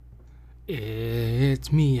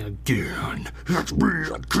It's me again. It's me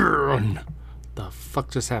again. The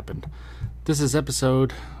fuck just happened? This is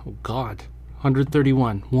episode,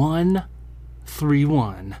 131.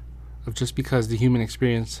 131 of Just Because the Human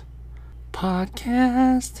Experience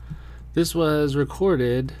podcast. This was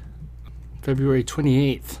recorded February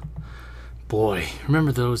 28th. Boy,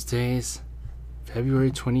 remember those days?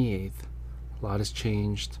 February 28th. A lot has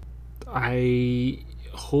changed. I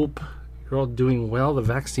hope you're all doing well. The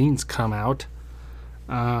vaccines come out.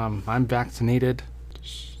 I'm vaccinated.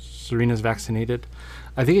 Serena's vaccinated.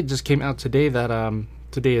 I think it just came out today that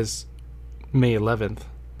today is May 11th.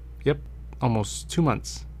 Yep, almost 2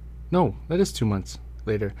 months. No, that is 2 months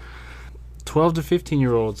later. 12 to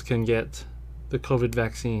 15-year-olds can get the COVID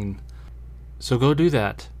vaccine. So go do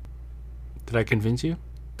that. Did I convince you?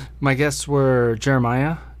 My guests were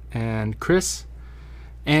Jeremiah and Chris.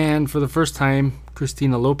 And for the first time,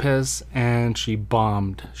 Christina Lopez, and she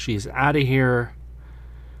bombed. She's out of here.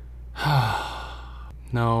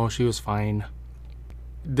 No, she was fine.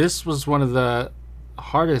 This was one of the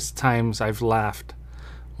hardest times I've laughed.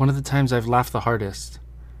 One of the times I've laughed the hardest.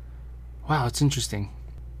 Wow, it's interesting.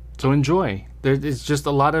 So enjoy. It's just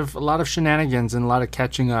a lot of shenanigans and a lot of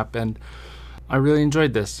catching up, and I really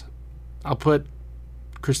enjoyed this. I'll put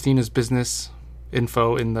Christina's business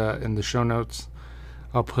info in the show notes.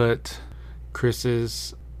 I'll put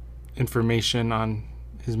Chris's information on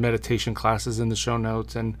his meditation classes in the show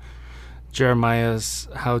notes, and Jeremiah's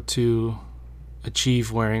how to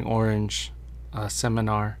achieve wearing orange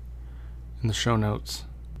seminar in the show notes.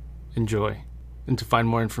 Enjoy. And to find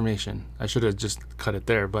more information, I should have just cut it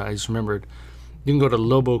there, but I just remembered you can go to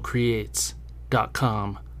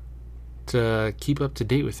lobocreates.com to keep up to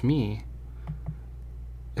date with me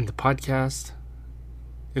and the podcast.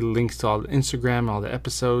 It links to all the Instagram, all the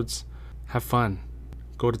episodes. Have fun.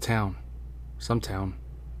 Go to town. Some town.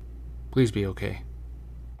 Please be okay.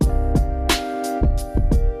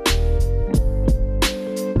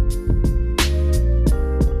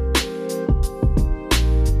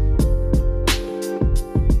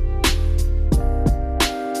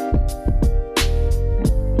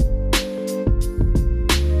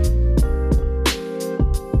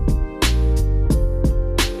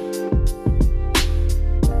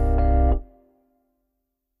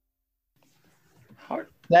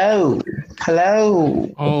 Hello.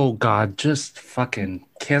 Oh God, just fucking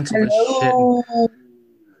cancel this Hello. shit.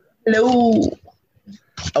 Hello.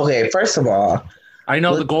 Okay, first of all, I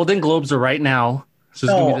know the Golden Globes are right now. This is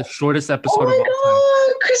gonna be the shortest episode of all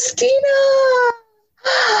God, Christina.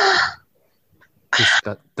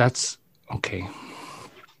 time. That's okay.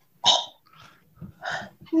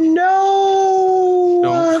 No.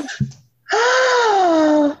 Don't.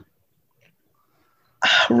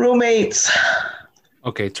 Roommates.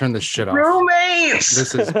 Okay, turn this shit off. Roommates.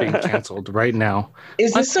 This is being canceled right now.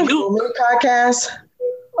 Is this a roommate podcast?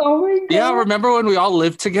 Oh my God. Yeah, remember when we all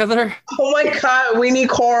lived together? Oh my God, we need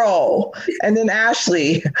Coral. And then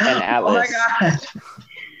Ashley. And Atlas. Oh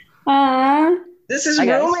my God. This is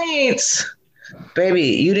roommates. Baby,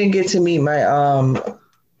 you didn't get to meet my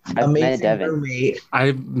amazing roommate.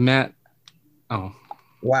 I met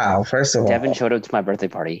Wow, first of all. Devin showed up to my birthday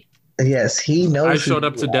party. Yes, he knows. I showed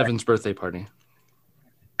up to Devin's birthday party.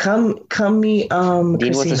 Come meet Dean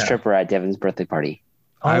Christina. was a stripper at Devin's birthday party.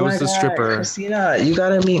 Oh I was the God, stripper. Christina, you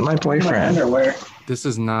gotta meet my boyfriend. This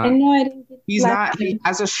is not. I know I didn't get He's not. He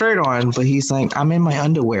has a shirt on, but he's like, I'm in my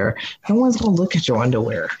underwear. No one's gonna look at your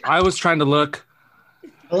underwear. I was trying to look.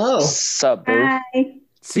 Hello, Sup, boo? Hi.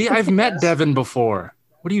 See, I've met Devin before.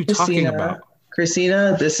 What are you talking about?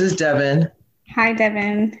 Christina, this is Devin. Hi,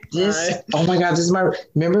 Devin. Oh my God, this is my.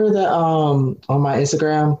 Remember the on my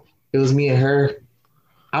Instagram, it was me and her.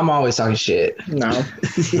 I'm always talking shit. No. No.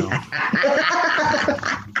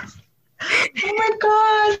 Oh my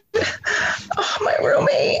God. Oh, my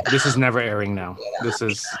roommate. This is never airing now. This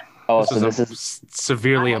is. Oh, this is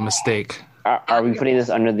severely a mistake. Are we putting this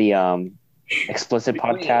under the explicit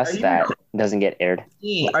podcast that doesn't get aired?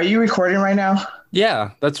 Are you recording right now?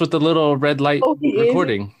 Yeah, that's what the little red light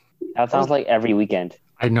recording. That sounds like every weekend.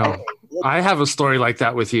 I know. I have a story like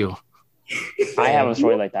that with you. I have a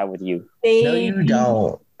story like that with you. No, you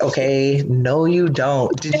don't. Okay. No, you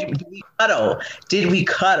don't. Did we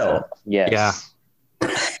cuddle? Yes. Yeah.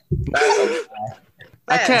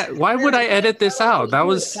 I can't. Why would I edit this out? That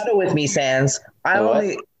was. Cuddle with me, Sans. I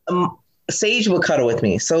only Sage would cuddle with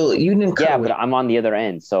me, so you didn't. Yeah, but I'm on the other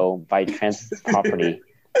end, so by trans property.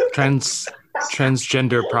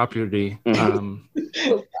 Transgender property.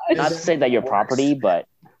 Not to say that you're property, but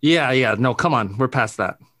Yeah. No, come on. We're past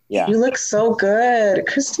that. Yeah. You look so good,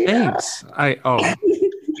 Christina. Thanks.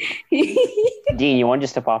 Dean, you want to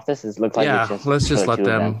just step off this? It looks like Yeah, it's just let's just for the let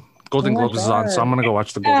two of them. Golden Oh my Globes is on, so God. I'm gonna go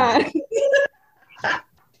watch the Golden Globes.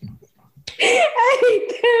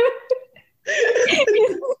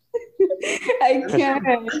 I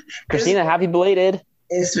can't. Christina, happy belated.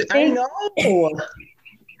 I know.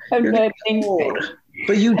 I'm You're not thanks. old.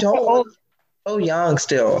 But you don't look so young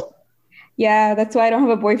still. Yeah, that's why I don't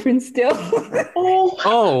have a boyfriend still.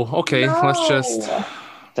 Oh, okay. Let's just.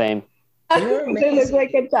 Same. You're I look amazing.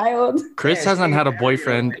 like a child. Chris Yes, hasn't you're had a very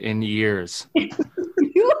boyfriend in years.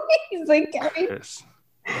 He's like, Chris.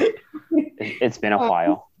 It's been a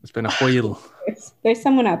while. It's been a while. there's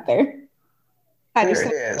someone out there. I There just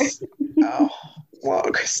it is. Oh, well,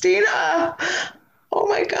 Christina. Oh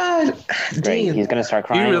my God. Great. Dean, He's gonna start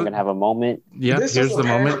crying. really- We're gonna have a moment. Yeah, This here's was the a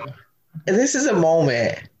moment. this is a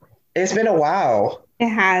moment. It's been a while. It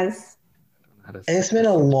has. It's been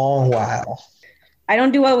a long while. I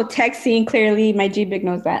don't do well with texting. Clearly, my G-Big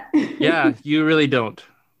knows that. Yeah, you really don't.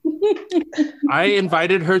 I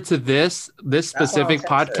invited her to this specific That's what I was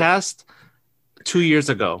podcast 2 years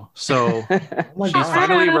ago. So Oh my she's God.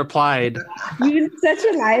 finally replied. You're such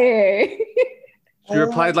a liar. She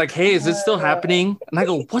replied like, "Hey, is this still happening?" And I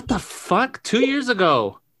go, "What the fuck? 2 years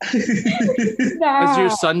ago? Has your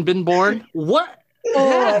son been born? What?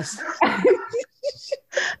 Yes.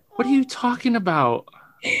 What are you talking about?"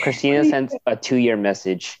 Christina sent a 2-year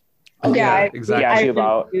message. Oh, Yeah, I- exactly. She asked you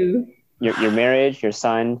about do. your marriage, your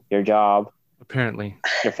son, your job, Apparently.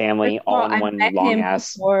 your family, Well, all in I one met long him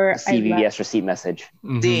ass before I CVS left. receipt message.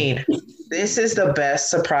 Mhm. Dean, this is the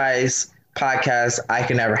best surprise podcast I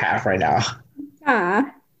can ever have right now.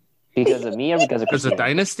 Ah, Because of me or because of There's a Christina?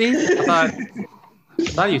 dynasty. I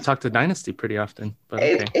thought you talked to Dynasty pretty often, but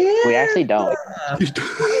okay. We actually don't.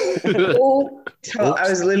 oh, I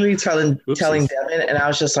was literally telling Devin, and I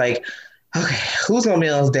was just like, okay, who's gonna be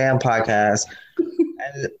on this damn podcast?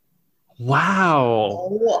 And Wow.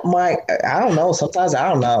 oh my, I don't know. Sometimes I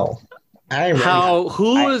don't know. I ain't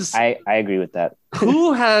ready. I agree with that.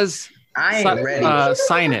 Who has I ain't ready.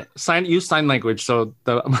 sign it? Use sign language so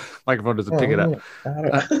the microphone doesn't pick it up.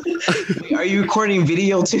 Wait, are you recording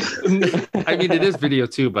video too? I mean, it is video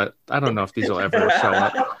too, but I don't know if these will ever show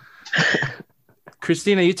up.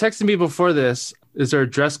 Christina, you texted me before this. Is there a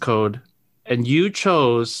dress code? And you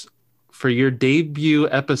chose for your debut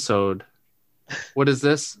episode. What is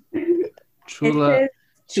this? Chula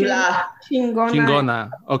Chula. Chingona.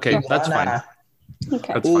 Chingona. Okay, that's fine.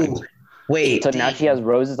 Okay. That's fine. Ooh, wait. So now she has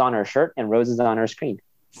roses on her shirt and roses on her screen.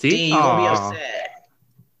 See? Dean, you're gonna be Aw. upset.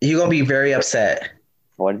 You're gonna be very upset.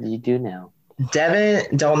 What did you do now?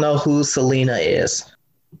 Devin don't know who Selena is.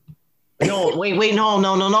 No, wait,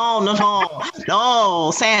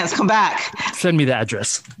 no, Sans, come back. Send me the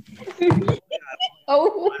address.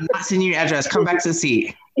 Oh. I'm not sending you your address. Come back to the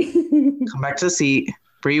seat. Come back to the seat.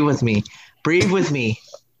 Breathe with me.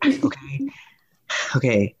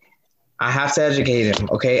 Okay. I have to educate him.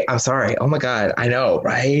 Okay. I'm sorry. Oh my God. I know,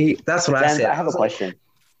 right? That's what I Dan, said. I have a question.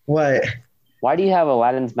 What? Why do you have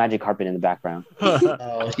Aladdin's magic carpet in the background?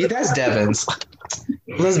 Oh, yeah, that's Devin's.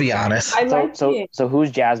 Let's be honest. I like it. So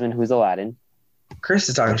who's Jasmine? Who's Aladdin? Chris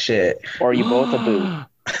is talking shit. Or are you both a boo?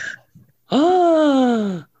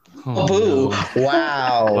 Oh, Boo. no.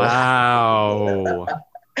 Wow. Wow.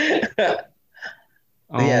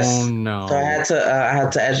 Oh Yes. no. So I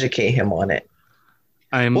had to educate him on it.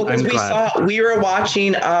 I'm glad. We were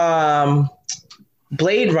watching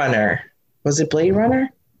Blade Runner. Was it Blade Runner?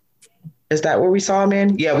 Is that where we saw him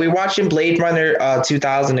in? Yeah, we were watching Blade Runner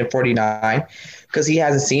 2049 because he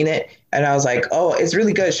hasn't seen it. And I was like, oh, it's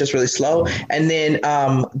really good. It's just really slow. And then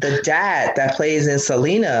the dad that plays in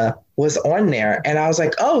Selena was on there. And I was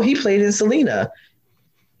like, oh, he played in Selena.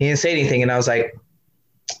 He didn't say anything. And I was like,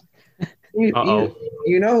 you know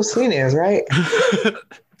who Selena is, right?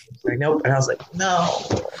 Like, nope. And I was like, no.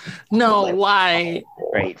 No, why?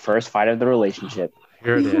 Great. First fight of the relationship.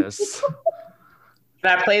 Here it is.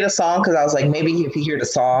 And I played a song because I was like, maybe if he hear the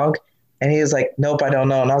song. And he was like, nope, I don't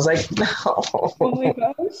know. And I was like, no. Oh my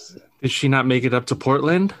gosh. Did she not make it up to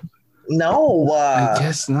Portland? No. I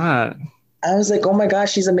guess not. I was like, oh my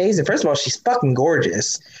gosh, she's amazing. First of all, she's fucking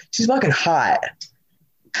gorgeous. She's fucking hot.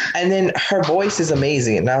 And then her voice is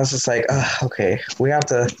amazing. And I was just like, oh, okay, we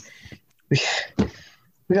gotta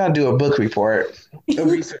do a book report, a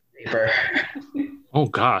research paper. Oh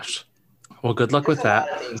gosh. Well, good luck with that.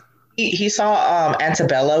 He saw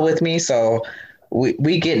Antebella with me, so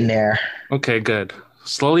we getting there. Okay, good.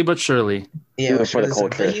 Slowly but surely. Yeah, For the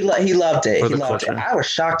culture. He loved it. For He the loved culture. it. I was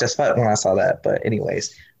shocked as fuck when I saw that. But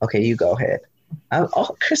anyways, okay, you go ahead.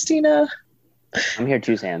 Christina. I'm here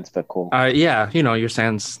too, Sans, but cool. Yeah, your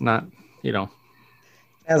Sans, not,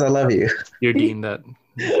 As I love you. your Dean that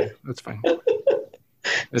Okay, that's fine.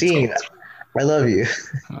 It's Dean, cool. I love you.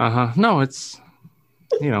 No, it's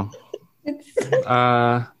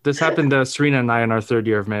this happened to Serena and I in our 3rd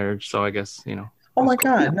year of marriage, so I guess Oh my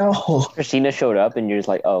God, no. Christina showed up, and you're just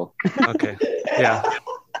like, oh. Okay, yeah.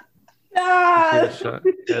 Ah!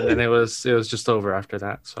 And then it was just over after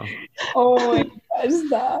that, so Oh my gosh,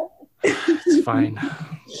 stop. it's fine.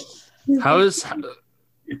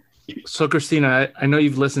 So Christina, I know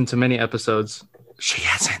you've listened to many episodes. She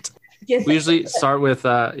hasn't. Just We usually start with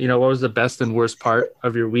what was the best and worst part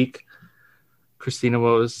of your week? Christina,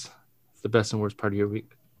 what was the best and worst part of your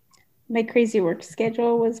week? my crazy work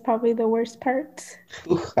schedule was probably the worst part.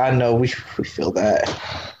 I know we feel that.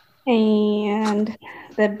 And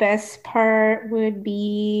the best part would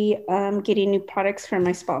be getting new products for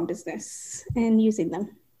my spa business and using them.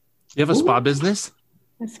 You have a spa business?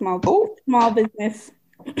 A small Ooh. business.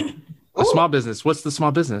 A small business. What's the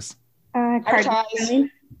small business? Car Advertise. detailing.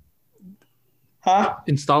 Huh?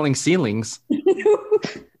 Installing ceilings.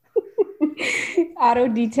 Auto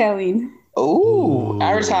detailing. Ooh, Ooh.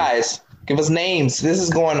 advertise. Give us names. This is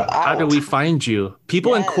going out. How do we find you?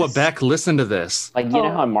 People in Yes. Quebec listen to this. Like, you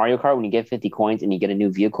know how in Mario Kart, when you get 50 coins and you get a new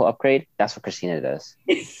vehicle upgrade? That's what Christina does.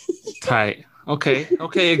 Tight. Okay,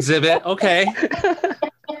 exhibit. Okay.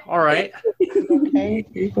 All right. Okay.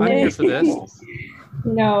 I'm here for this.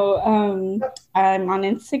 No, I'm on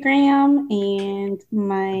Instagram and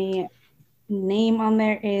my name on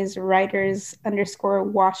there is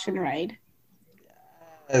riders_wash and ride.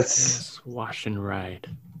 Yes. Wash and ride.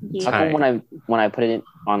 Yeah. How come when I put it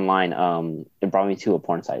online, it brought me to a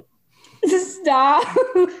porn site? Stop.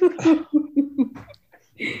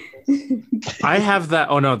 I have that.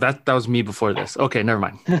 Oh no, that was me before this. Okay, never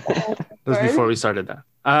mind. That was before we started that.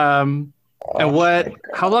 And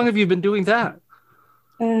how long have you been doing that?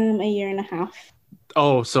 A year and a half.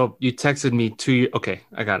 Oh, so you texted me 2 years. Okay,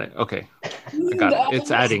 I got it. Okay, I got it. It's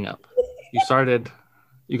adding up.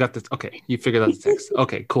 You got this. Okay, you figured out the text.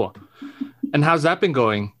 Okay, cool. And how's that been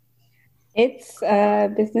going? It's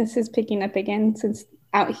business is picking up again since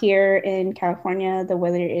out here in California the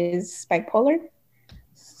weather is bipolar.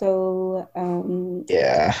 So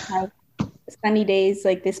Yeah. have sunny days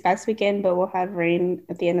like this past weekend, but we'll have rain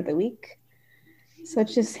at the end of the week. So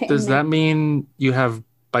it's just Does that mean you have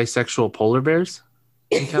bisexual polar bears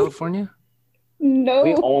in California? No.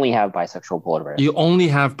 We only have bisexual polar bears. You only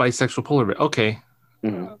have bisexual polar bears. Okay.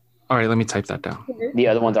 Mhm. All right, let me type that down. The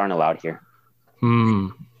other ones aren't allowed here.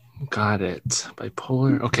 Got it.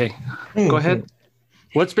 Bipolar. Okay. Go ahead.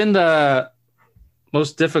 What's been the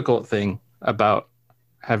most difficult thing about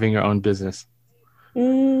having your own business?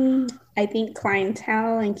 I think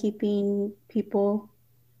clientele and keeping people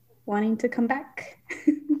wanting to come back.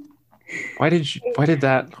 Why did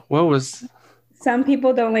that? What was? Some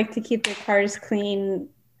people don't like to keep their cars clean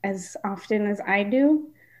as often as I do.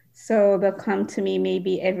 So they'll come to me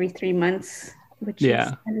maybe every 3 months, which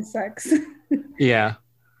kind of sucks. Yeah.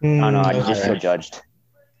 I don't know. I just feel judged.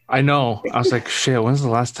 I know. I was like, shit, when's the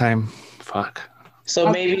last time? Fuck. So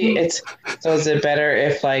maybe is it better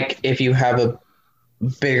if you have a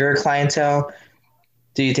bigger clientele?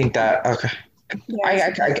 Do you think that? Okay.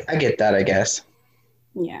 Yeah, I get that, I guess.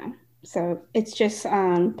 yeah. So it's just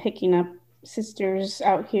picking up sisters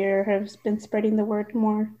out here have been spreading the word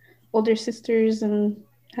more. Older sisters and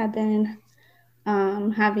have been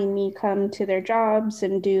having me come to their jobs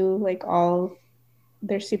and do like all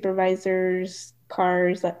their supervisors'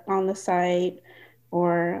 cars on the site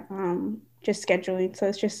or just scheduling. So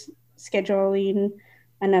it's just scheduling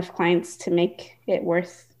enough clients to make it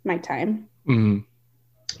worth my time. Mm.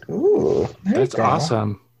 Ooh, That's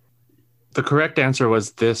awesome. The correct answer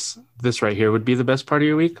was this right here would be the best part of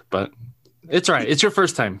your week, but it's all right. It's your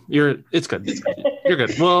first time. It's good. You're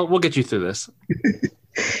good. We'll get you through this.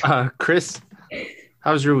 Chris,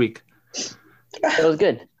 how was your week? It was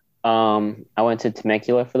good. I went to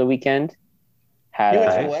Temecula for the weekend. You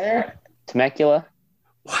went to where? Temecula.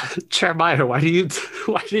 Jeremiah, what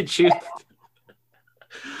did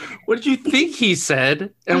you think he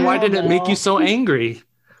said? And why did it make you so angry?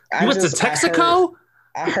 You went to Texaco?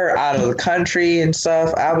 I heard out of the country and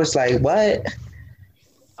stuff. I was like, what?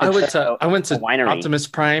 I went to winery. Optimus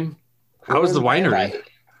Prime. How was the winery?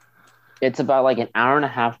 It's about like an hour and a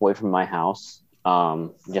half away from my house.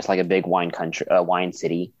 Just like a big wine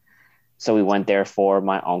city. So we went there for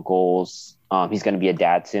my uncle's. He's going to be a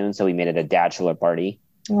dad soon, so we made it a bachelor party.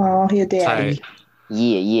 Oh, he a daddy.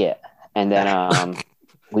 Yeah. And then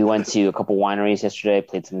we went to a couple wineries yesterday,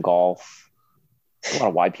 played some golf. A lot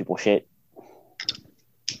of white people shit.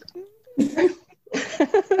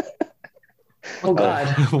 Oh God.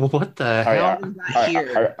 What the Are, hell? are,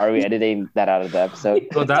 Here. are we editing that out of the episode?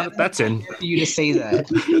 Oh, that's in. For you to say that.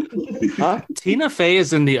 Huh? Tina Fey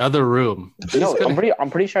is in the other room. No, I'm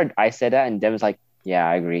pretty sure I said that, and Dev was like, "Yeah,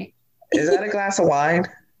 I agree." Is that a glass of wine?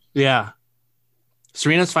 Yeah.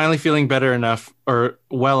 Serena's finally feeling better enough or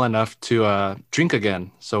well enough to drink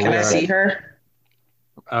again. So Can I see her?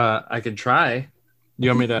 I could try. You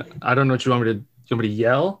want me to? I don't know what you want me to. You want me to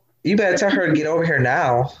yell? You better tell her to get over here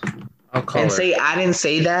now I'll call and her. say I didn't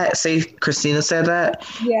say that. Say Christina said that.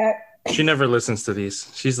 Yeah. She never listens to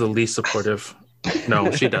these. She's the least supportive. No,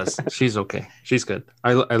 she does. She's okay. She's good.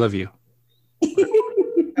 I love you.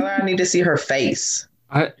 Tell her I need to see her face.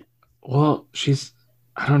 She's.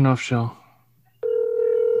 I don't know if she'll.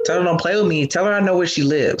 Tell her don't play with me. Tell her I know where she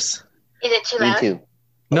lives. Is it too Me loud? too.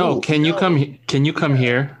 No, Oh, can you come? Can you come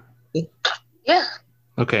here? Yeah.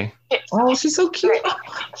 Okay. Oh, she's so cute.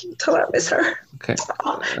 Tell her I miss her. Okay.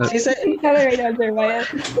 She said, Tell her right now, Jeremiah.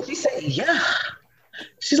 she said, yeah.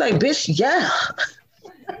 She's like, bitch, yeah.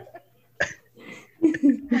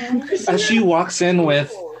 As she walks in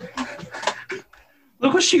with.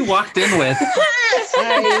 Look what she walked in with.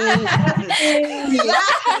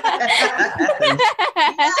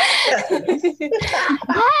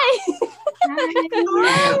 Hi.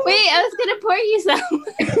 Wait, I was gonna pour you some.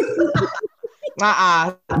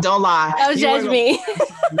 Don't lie. Don't You judge were me.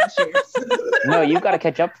 No, you've got to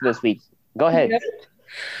catch up for this week. Go ahead.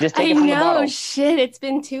 Just take I it from the know. bottle. Shit, it's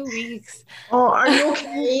been 2 weeks. Oh, are you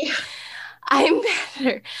okay? I'm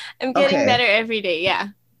better. I'm getting Okay. better every day. Yeah,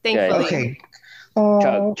 thankfully. Okay.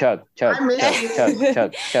 Oh, Chug. I miss you.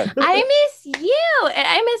 Chug. I miss you, and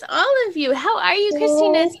I miss all of you. How are you,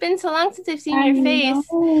 Christina? It's been so long since I've seen your face.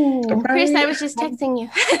 Chris, I was just texting you.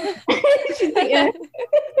 Yeah.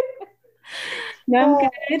 No, I'm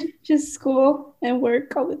good. Just school and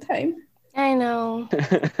work all the time. I know.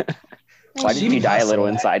 Why did you die a little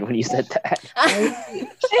inside when you said that? I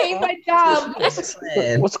hate my job.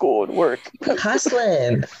 Hustling. What's going to work?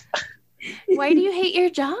 Hustling. Why do you hate your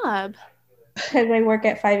job? Because I work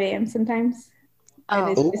at 5 a.m. sometimes. And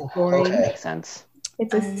Oh, it's Ooh, just boring. okay. Makes sense.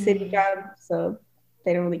 It's a city job, so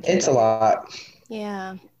they don't really care. It's a lot.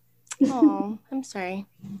 yeah. Oh, I'm sorry.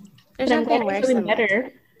 There's But I'm glad nothing you're worse feeling than that.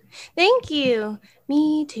 better. Thank you.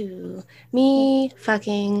 Me too. Me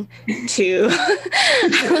fucking too.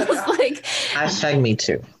 I was like, Hashtag me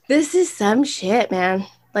too. this is some shit, man.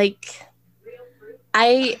 Like,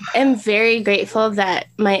 I am very grateful that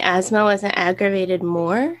my asthma wasn't aggravated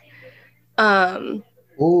more.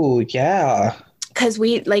 Ooh, yeah. Because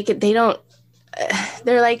they don't,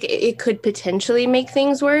 they're like, it could potentially make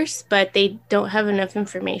things worse, but they don't have enough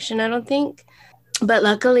information, I don't think. But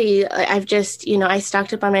luckily, I've just, I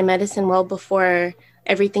stocked up on my medicine well before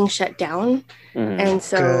everything shut down. Mhm. And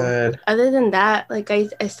so Good. other than that, like I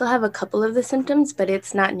still have a couple of the symptoms, but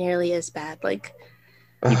it's not nearly as bad. Like,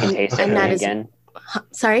 You can taste I'm not everything as- again.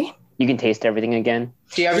 sorry? You can taste everything again.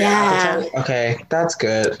 Do you have your Yeah. appetite? Okay, that's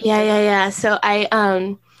good. Yeah. So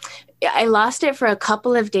I lost it for a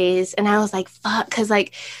couple of days and I was like, fuck, because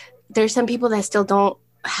like there's some people that still don't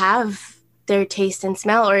have their taste and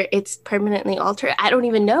smell or it's permanently altered. I don't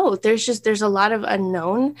even know. There's a lot of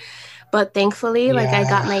unknown. But thankfully, like I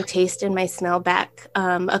got Yeah. my taste and my smell back.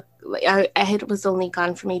 I was only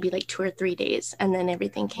gone for maybe like 2 or 3 days, and then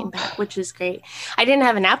everything came back, which is great. I didn't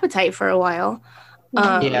have an appetite for a while,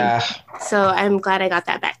 Yeah. so I'm glad I got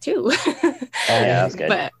that back too. Yeah, that's good.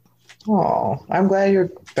 But Oh, I'm glad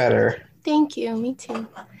you're better. thank you. Me too.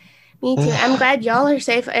 I'm glad y'all are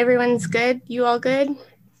safe. Everyone's good. You all good?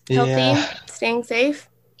 Healthy? Yeah. Staying safe?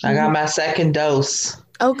 I got my second dose.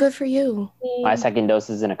 Oh, good for you. My second dose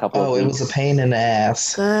is in a couple Oh, of it weeks. was a pain in the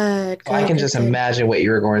ass. Good. I can just imagine what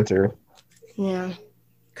you were going through. Yeah.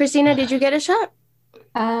 Christina, did you get a shot?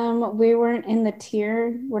 We weren't in the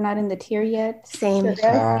tier. We're not in the tier yet. Same. So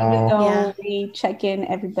even though Yeah. we check in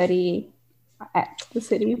everybody at the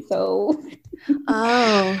city, so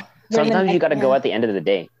Oh. Sometimes you got to go Yeah. at the end of the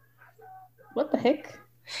day. what the heck?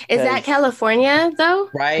 Is that California though?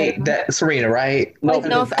 Right? That Serena, right? No, Like,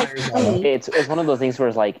 no, It's one of those things where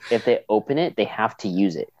it's like if they open it, they have to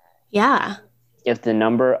use it. Yeah. If the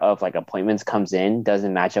number of like appointments comes in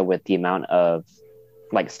doesn't match up with the amount of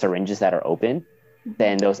like syringes that are open,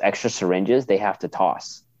 then those extra syringes they have to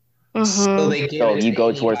toss. Mhm. So they give So it you to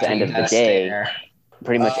go towards the end of the gotta day. stay there.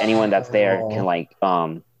 Pretty much anyone that's there Oh. can like,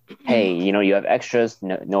 hey, you have extras,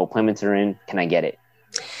 no appointments are in. Can I get it?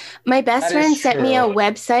 My best That friend is sent me a true.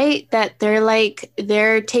 website that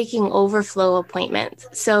they're taking overflow appointments.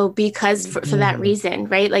 So because for that reason,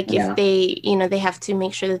 right? Like Yeah. if they have to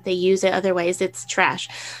make sure that they use it, otherwise it's trash.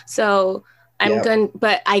 So Yep.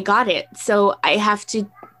 but I got it. So I have to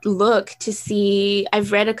look to see.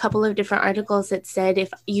 I've read a couple of different articles that said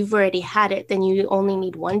if you've already had it, then you only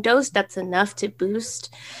need one dose. That's enough to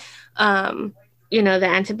boost, the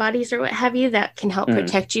antibodies or what have you that can help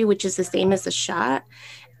protect you, which is the same as a shot.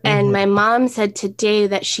 And my mom said today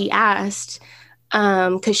that she asked,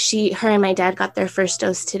 because her and my dad got their first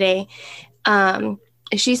dose today.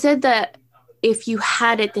 She said that if you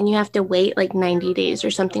had it, then you have to wait like 90 days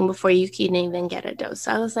or something before you can even get a dose.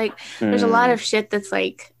 So I was like, there's a lot of shit that's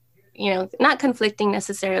like, not conflicting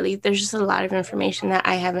necessarily. There's just a lot of information that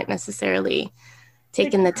I haven't necessarily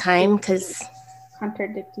taken the time because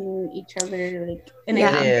contradicting each other, like, and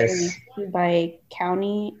it is by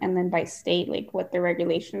county and then by state, like what the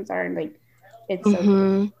regulations are, and like it's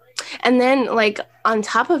so and then like on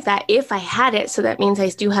top of that, if I had it, so that means I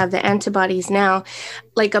do have the antibodies now,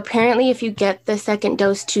 like apparently if you get the second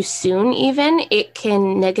dose too soon, even it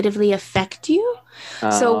can negatively affect you.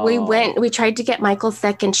 So we tried to get Michael's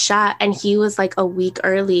second shot and he was like a week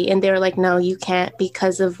early and they were like, no, you can't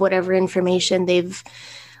because of whatever information they've,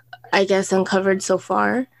 I guess, uncovered so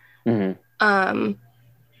far.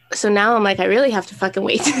 So now I'm like, I really have to fucking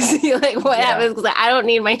wait to see like what happens because I don't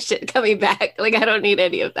need my shit coming back. Like I don't need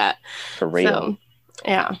any of that. For real. So,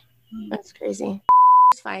 yeah, that's crazy.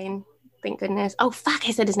 It's fine. Thank goodness. Oh, fuck,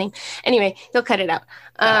 I said his name. Anyway, he'll cut it out.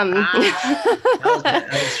 I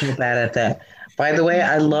was so bad at that. By the way,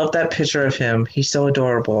 I love that picture of him. He's so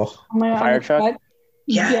adorable. Oh my God, fire truck?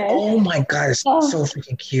 Yeah. Yes. Oh my God, it's so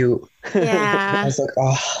freaking cute. I Yeah, was like,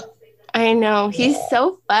 oh. I know. He's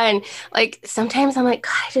so fun. Like sometimes I'm like,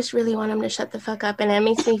 God, I just really want him to shut the fuck up. And that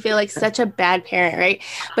makes me feel like such a bad parent, right?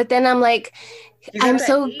 But then I'm like, I'm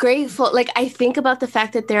so grateful. Like I think about the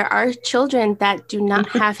fact that there are children that do not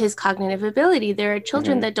have his cognitive ability. There are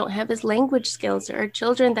children that don't have his language skills. There are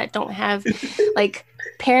children that don't have like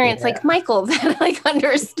parents like Michael that like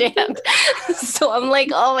understand. So I'm like,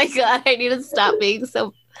 oh my God, I need to stop being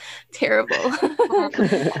so terrible.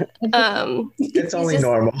 It's only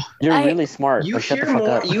normal. You're really smart. You shut hear the fuck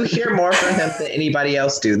more. up. You hear more from him than anybody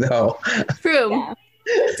else do, though. True. Yeah.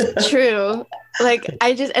 True. Like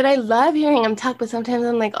I love hearing him talk, but sometimes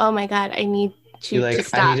I'm like, oh my God, I need You're to like,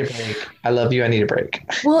 stop. I need a break. I love you. I need a break.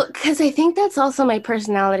 Well, because I think that's also my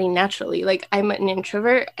personality naturally. Like I'm an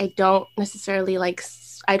introvert. I don't necessarily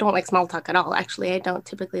I don't like small talk at all. Actually, I don't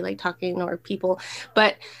typically like talking or people,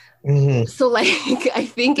 but so like I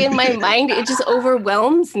think in my mind it just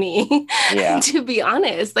overwhelms me. Yeah. To be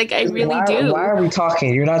honest, like I really do. Why are we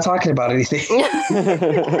talking? You're not talking about anything.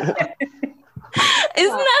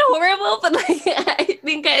 Isn't that horrible? But like I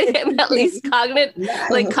think I am at least cognizant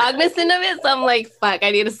of it. So I'm like, fuck,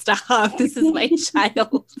 I need to stop. This is my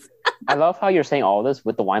child. I love how you're saying all this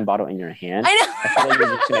with the wine bottle in your hand. I know. I feel like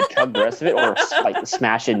you're just gonna chug the rest of it or like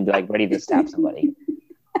smash it and be like ready to stab somebody.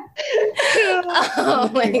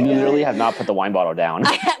 Oh my You God. literally have not put the wine bottle down.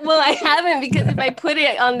 I haven't because if I put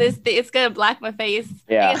it on this thing, it's gonna black my face.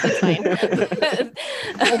 Yeah. I guess it's fine.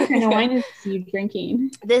 What kind of wine is you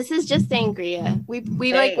drinking? This is just sangria.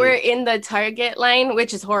 We like we're in the Target line,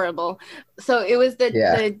 which is horrible. So it was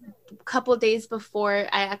the couple days before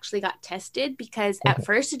I actually got tested because at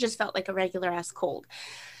first it just felt like a regular ass cold.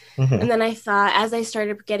 And then I thought, as I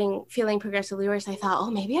started feeling progressively worse, I thought,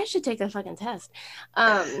 oh, maybe I should take a fucking test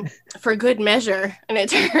for good measure. And it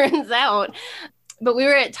turns out, but we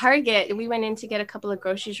were at Target and we went in to get a couple of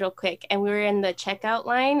groceries real quick and we were in the checkout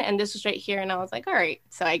line and this was right here. And I was like, all right.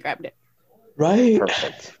 So I grabbed it. Right.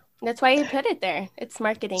 Perfect. That's why you put it there. It's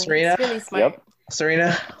marketing. Serena? It's really smart. Yep.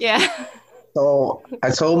 Serena. Yeah. So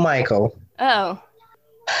I told Michael, Oh.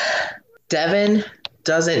 Devin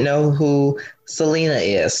doesn't know who Selena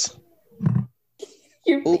is.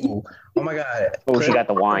 Ooh. Oh my God. Oh, she got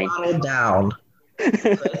the wine. Bottle down.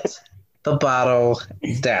 Put the bottle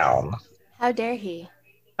down. How dare he?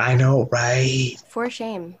 I know, right? For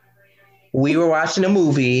shame. We were watching a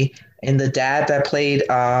movie and the dad that played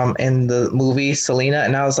in the movie Selena,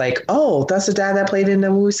 and I was like, oh, that's the dad that played in the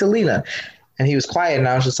movie Selena. And he was quiet and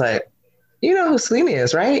I was just like, you know who Selena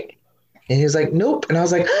is, right? And he was like, nope. And I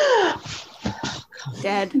was like,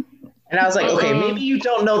 Dead. and I was like, okay, maybe you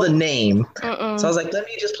don't know the name. So I Mm-mm. was like, let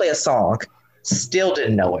me just play a song. Still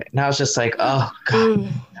didn't know it. And I was just like, oh, God,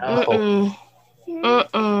 no. Mm-mm.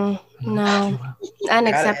 Mm-mm. No. Gotta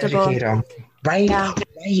Unacceptable. educate 'em. Right? Yeah.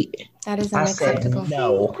 Right. That is I said unacceptable.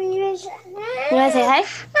 no. You want to say hi?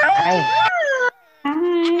 Hi.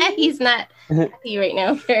 Hi. He's not happy right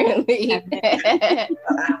now, apparently.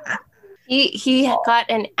 he got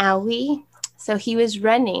an owie. So he was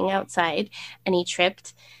running outside and he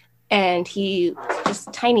tripped and he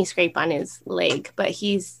just tiny scrape on his leg, but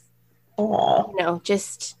he's, Aw.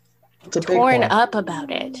 just It's a big torn one. up about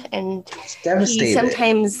it, and It's he devastated.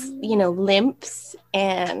 sometimes, limps,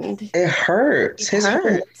 and It hurts. it His whole leg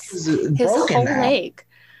hurts. is His broken whole now. leg.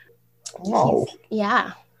 Oh,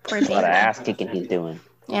 Yeah, poor A lot of baby. ass kicking he's doing.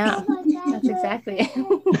 Yeah, that's exactly. Too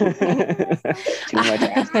much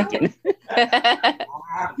ass kicking.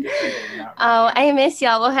 Oh, I miss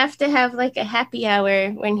y'all. We'll have to have like a happy hour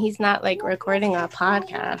when he's not like recording a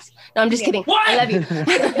podcast. No, I'm just kidding. I love you.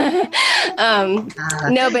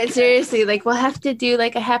 No, but seriously, like we'll have to do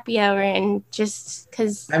like a happy hour, and just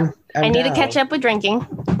because I'm I need to down. catch up with drinking.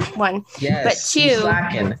 One, Yes, but he's two,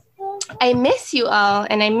 slacking. I miss you all,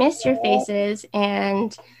 and I miss your faces.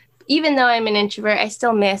 And even though I'm an introvert, I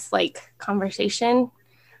still miss like conversation.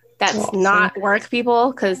 That's Awesome. not work,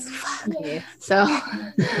 people. Because so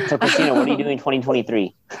So, Christina, what are you doing in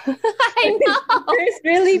 2023? I know. It's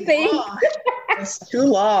really big. Oh, it's too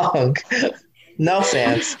long. No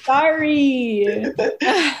sense. Sorry.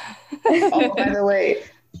 Oh, by the way,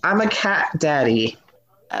 I'm a cat daddy.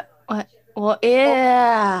 Well,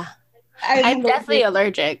 yeah. I'm definitely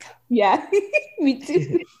allergic. Yeah, me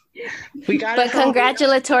too. We got But it from,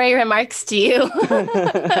 congratulatory remarks to you. we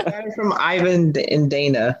got it from Ivan and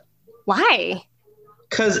Dana. Why?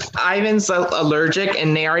 Because Ivan's allergic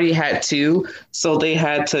and they already had two, so they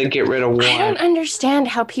had to get rid of I don't one. understand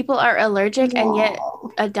how people are allergic and yet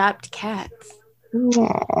adopt cats.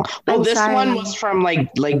 Well, I'm this sorry. one was from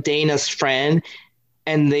like Dana's friend,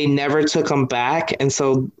 and they never took him back, and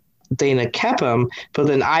so Dana kept him. But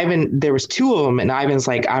then Ivan, there was two of them, and Ivan's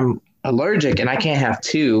like, I'm allergic and I can't have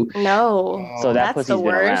two. No. So that That's the pussy's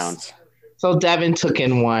been around. worst. So Devin took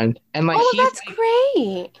in one, and like Oh, that's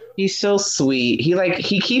great. he's so sweet.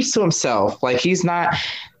 He keeps to himself. Like he's not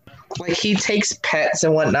like he takes pets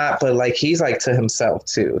and whatnot, but like he's like to himself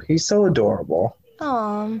too. He's so adorable.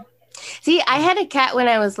 See, I had a cat when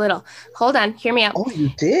I was little. Hold on, hear me out. Oh, you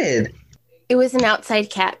did? It was an outside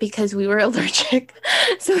cat because we were allergic,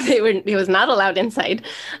 so it was not allowed inside.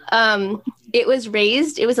 It was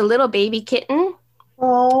raised. It was a little baby kitten.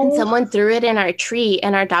 And someone threw it in our tree,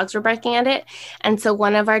 and our dogs were barking at it. And so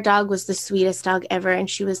one of our dog was the sweetest dog ever, and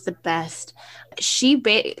she was the best. She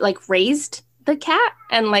raised the cat,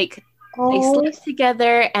 and like they slept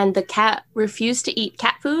together, and the cat refused to eat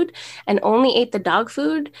cat food and only ate the dog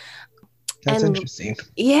food. That's And- interesting.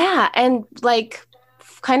 Yeah, and like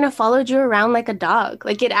kind of followed you around like a dog.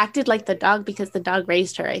 Like it acted like the dog because the dog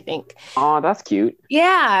raised her, I think. Oh, that's cute.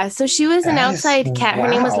 Yeah, so she was an That is- outside cat. Her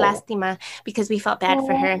name was wow. Lastima because we felt bad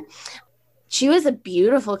for her. She was a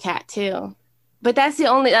beautiful cat too. But that's the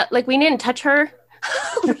only like we didn't touch her.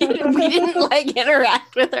 we didn't like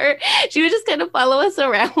interact with her. She would just kind of follow us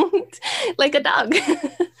around like a dog.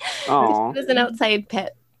 Oh, She was an outside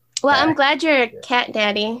pet. Well, I'm glad you're a cat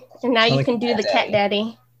daddy. And now you I'm a can do cat the cat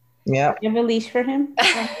daddy. Yeah. You have a leash for him?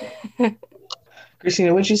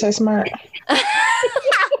 Christina, what'd you say, Smart?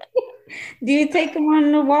 Do you take him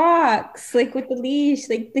on the walks, like with the leash,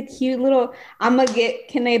 like the cute little?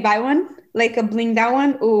 Can I buy one? Like a blinged out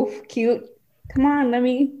one? Oof, cute. Come on, let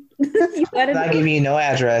me. You I'm not gotta. giving you no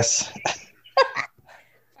address.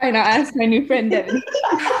 I know. Ask my new friend Devin.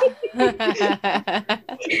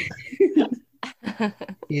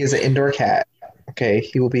 He is an indoor cat. Okay,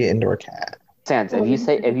 he will be an indoor cat. Sans,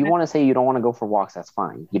 if you want to say you don't want to go for walks, that's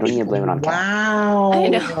fine. You don't need to blame it on cats. Wow. I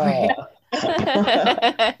know, right?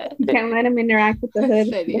 You can't let him interact with the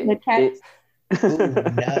hood cat.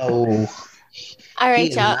 No. All right, He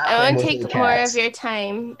is y'all. not I playing won't with take little more cats. of your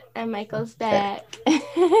time. And Michael's back. But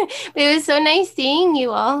it was so nice seeing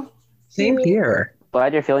you all. Same here.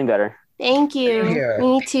 Glad you're feeling better. Thank you. Here.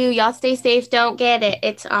 Me too. Y'all stay safe. Don't get it.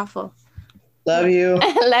 It's awful. Love you.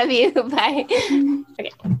 Love you. Bye.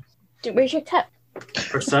 Okay. Where's your cup?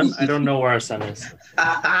 Our son? I don't know where our son is.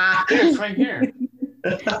 It's right here.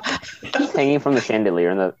 He's hanging from the chandelier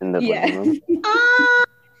in the Yeah. living room.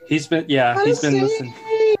 He's been listening.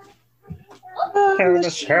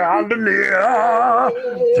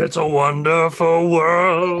 It's a wonderful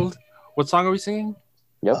world. What song are we singing?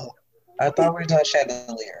 Yep. I thought we were doing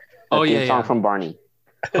chandelier. Oh The theme yeah, song yeah. from Barney.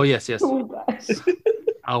 Oh yes, yes. Oh my gosh.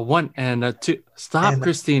 One and a two. Stop, And-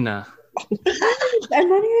 Christina. I'm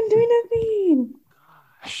not even doing nothing.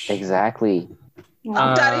 Exactly.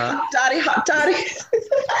 Hot daddy, hot daddy.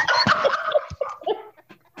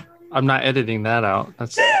 I'm not editing that out.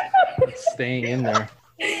 That's staying in there.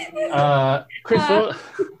 Chris, what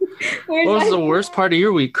was the worst part of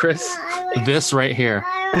your week, Chris? This right here.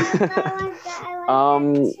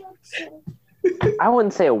 I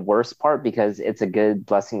wouldn't say a worst part because it's a good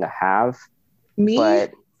blessing to have, Me?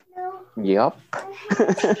 but yep.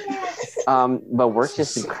 But work's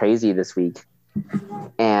just been crazy this week,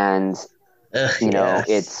 and Ugh, you know yes.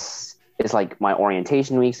 it's it's like my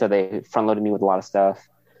orientation week, so they front loaded me with a lot of stuff.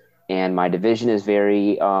 And my division is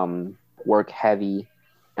very work heavy.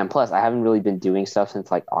 And plus, I haven't really been doing stuff since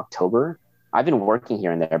like October. I've been working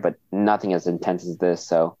here and there, but nothing as intense as this.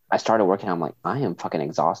 So I started working. I'm like, I am fucking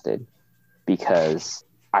exhausted because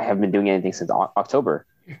I haven't been doing anything since October.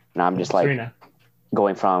 And I'm just like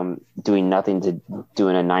going from doing nothing to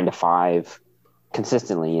doing a 9 to 5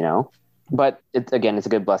 consistently, you know? But it's a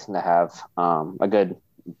good blessing to have, a good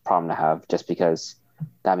problem to have, just because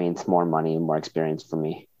that means more money and more experience for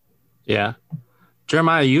me. Yeah.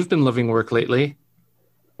 Jeremiah, you've been living work lately.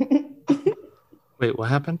 Wait, what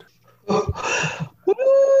happened?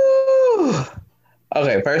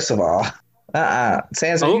 Okay, first of all,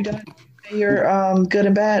 Sans, are you done? You're good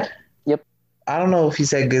and bad? Yep. I don't know if you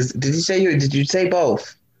said good. Did you say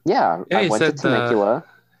both? Yeah, I went to Temecula.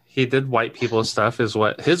 He did white people stuff, is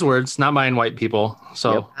what his words, not mine. White people.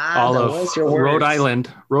 So Yep. all of Rhode Island.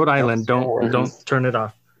 Don't turn it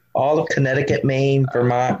off. All of Connecticut, Maine,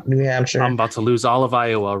 Vermont, New Hampshire. I'm about to lose all of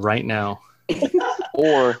Iowa right now.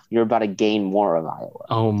 Or you're about to gain more of Iowa.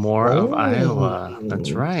 Oh, more of Iowa.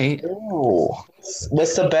 That's right. Ooh.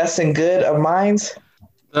 What's the best and good of mines?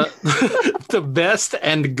 The best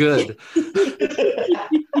and good.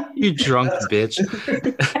 You drunk bitch.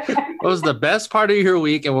 What was the best part of your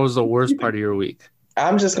week and what was the worst part of your week?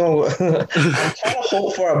 I'm just going to I'm trying to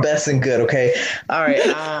hope for a best and good, okay? All right.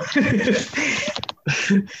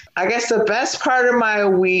 I guess the best part of my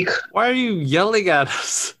week... Why are you yelling at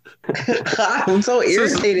us? I'm so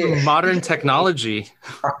irritated. This is modern technology.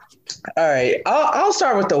 All right. I'll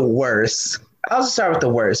start with the worst. Because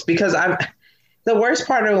the worst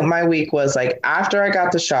part of my week was like after I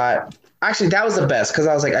got the shot. Actually, that was the best because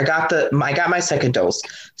I was like, I got my second dose.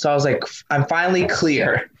 So I was like, I'm finally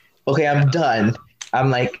clear. Okay, I'm done.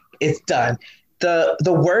 I'm like, it's done. The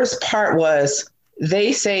worst part was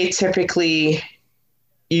they say typically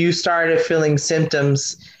you started feeling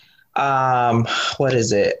symptoms. What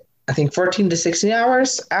is it? I think 14 to 16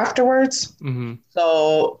 hours afterwards. Mm-hmm.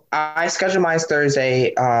 So I scheduled mine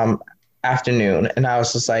Thursday afternoon, and I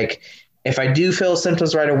was just like, if I do feel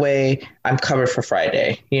symptoms right away, I'm covered for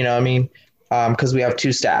Friday. You know what I mean? Because we have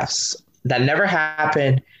 2 staffs. That never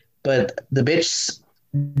happened, but the bitch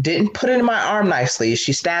didn't put it in my arm nicely.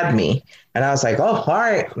 She stabbed me. And I was like, oh, all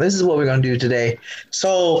right, this is what we're going to do today.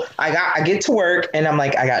 So I get to work and I'm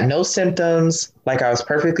like, I got no symptoms. Like I was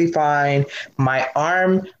perfectly fine. My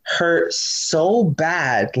arm hurt so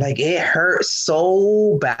bad. Like it hurt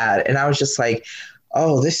so bad. And I was just like,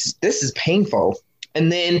 oh, this is painful. And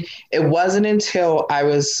then it wasn't until I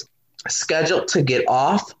was scheduled to get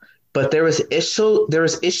off, but there was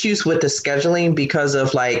issues with the scheduling because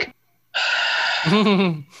of like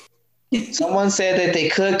someone said that they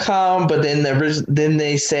could come, but then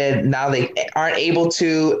they said now they aren't able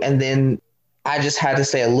to, and then I just had to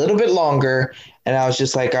stay a little bit longer, and I was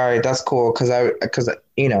just like, all right, that's cool, because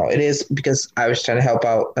you know it is because I was trying to help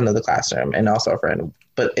out another classroom and also a friend,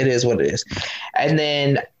 but it is what it is, and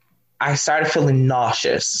then I started feeling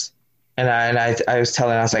nauseous. And I was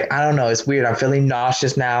I was like, I don't know, it's weird. I'm feeling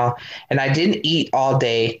nauseous now. And I didn't eat all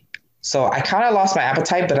day. So I kind of lost my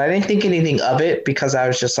appetite, but I didn't think anything of it because I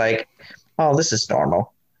was just like, oh, this is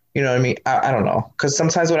normal. You know what I mean? I don't know. Because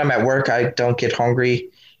sometimes when I'm at work, I don't get hungry.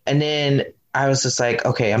 And then I was just like,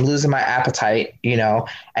 okay, I'm losing my appetite, you know,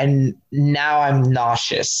 and now I'm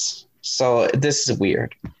nauseous. So this is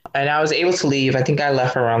weird. And I was able to leave. I think I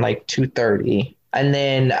left around like 2:30. And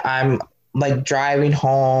then I'm like driving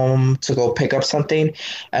home to go pick up something.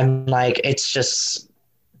 And like, it's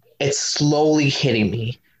slowly hitting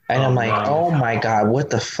me. And I'm like, oh my God, what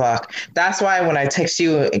the fuck? That's why when I text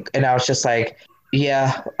you and I was just like,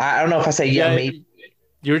 yeah, I don't know if I say yeah, maybe.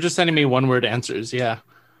 You were just sending me one-word answers, yeah.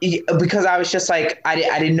 Because I was just like, I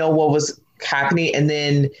didn't know what was happening. And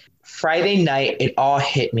then Friday night, it all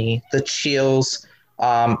hit me. The chills.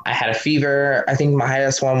 I had a fever. I think my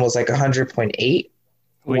highest one was like 100.8.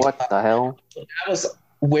 What the hell? That was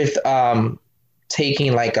with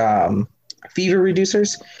taking like fever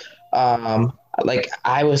reducers. Like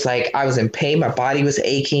I was in pain. My body was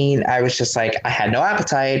aching. I was just like, I had no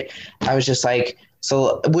appetite. I was just like,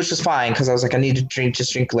 so, which was fine. Cause I was like, I need to drink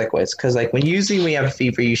liquids. Cause like when you have a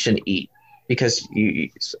fever, you shouldn't eat because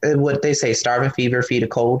what they say, starving fever, feed a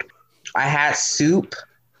cold. I had soup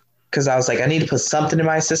cause I was like, I need to put something in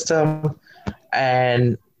my system.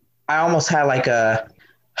 And I almost had like a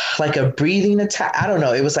breathing attack. I don't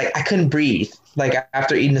know. It was like, I couldn't breathe like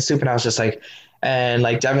after eating the soup. And I was just like, and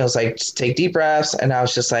like Devin was like, just take deep breaths. And I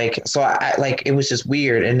was just like, so I like, it was just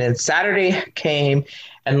weird. And then Saturday came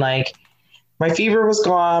and like my fever was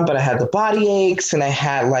gone, but I had the body aches and I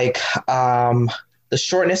had like, the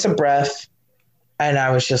shortness of breath, and I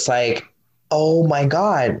was just like, oh my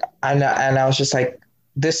God. And I was just like,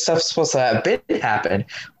 this stuff's supposed to have been happen,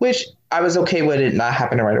 which I was okay with it not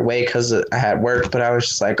happening right away because I had work, but I was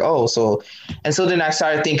just like, oh, so then I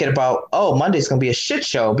started thinking about, oh, Monday's going to be a shit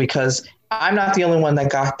show because I'm not the only one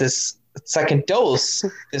that got this second dose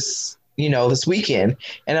this weekend.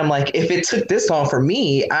 And I'm like, if it took this long for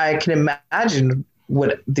me, I can imagine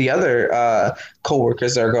what the other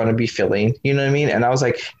coworkers are going to be feeling. You know what I mean? And I was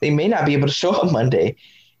like, they may not be able to show up Monday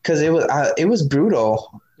because it was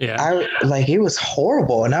brutal. Yeah. It was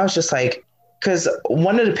horrible. And I was just like, because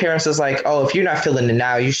one of the parents was like, oh, if you're not feeling it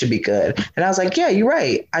now, you should be good. And I was like, yeah, you're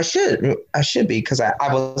right. I should be because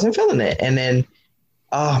I wasn't feeling it. And then,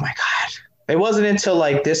 oh my God, it wasn't until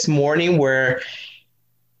like this morning where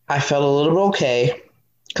I felt a little bit okay.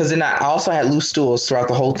 Because then I also had loose stools throughout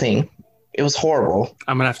the whole thing. It was horrible.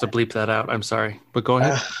 I'm going to have to bleep that out. I'm sorry. But go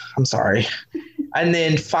ahead. I'm sorry. And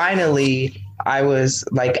then finally, I was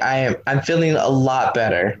like, I'm feeling a lot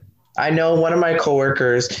better. I know one of my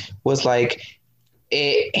coworkers was like,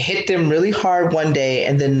 it hit them really hard one day,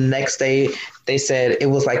 and then the next day they said it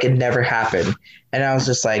was like it never happened. And I was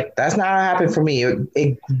just like, that's not how it happened for me.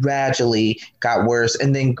 It gradually got worse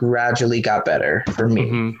and then gradually got better for me.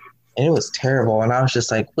 Mm-hmm. And it was terrible. And I was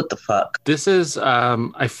just like, what the fuck? This is,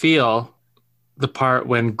 I feel, the part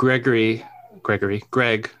when Gregory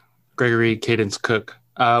Cadence Cook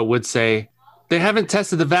would say, they haven't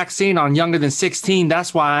tested the vaccine on younger than 16.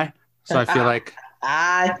 That's why. So I feel like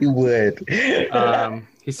I would.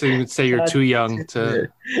 He would say you're too young to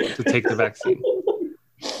take the vaccine.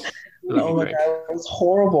 Oh my God, it was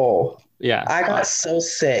horrible. Yeah. I got so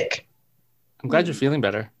sick. I'm glad you're feeling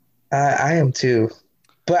better. I am too.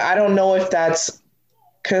 But I don't know if that's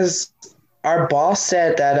because our boss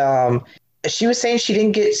said that she was saying she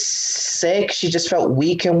didn't get sick. She just felt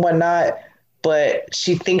weak and whatnot. But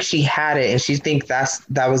she thinks she had it, and she thinks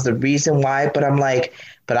that was the reason why. But I'm like,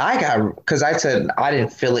 but because I said I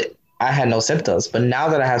didn't feel it. I had no symptoms. But now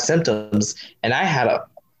that I have symptoms, and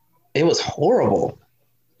it was horrible.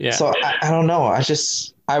 Yeah. So I don't know.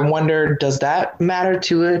 I wonder, does that matter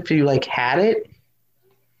to it if you like had it,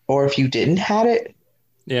 or if you didn't had it?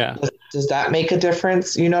 Yeah. Does that make a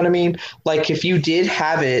difference? You know what I mean? Like if you did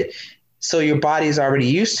have it, so your body's already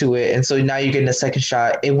used to it, and so now you're getting a second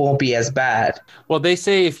shot, it won't be as bad. Well, they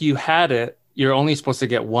say if you had it, you're only supposed to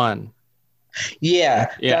get one.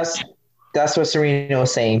 Yeah. That's what Serena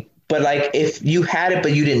was saying. But like if you had it,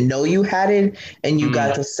 but you didn't know you had it, and you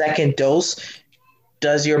got the second dose,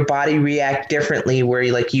 does your body react differently where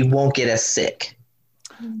you won't get as sick?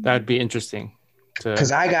 That'd be interesting.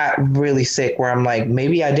 Because I got really sick where I'm like,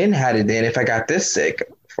 maybe I didn't have it then if I got this sick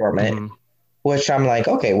from it. Which I'm like,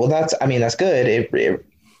 okay, well, that's good.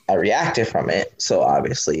 I reacted from it. So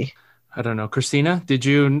obviously. I don't know. Christina, do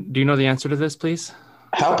you know the answer to this, please?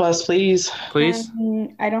 Help us, please. Please.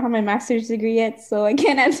 I don't have my master's degree yet, so I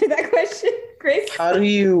can't answer that question. Grace? How do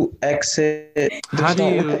you exit? How do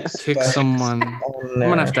you kick someone? I'm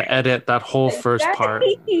going to have to edit that whole first part.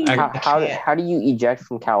 How do you eject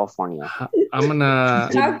from California? I'm going to...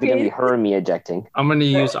 It's going to be her and me ejecting. I'm going to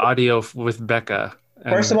use audio with Becca.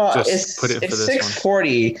 First of all, it's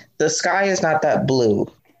 6:40. The sky is not that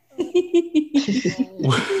blue. It's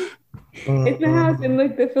the house, and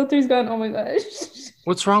look, the filter's gone. Oh my gosh.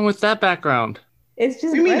 What's wrong with that background? It's just.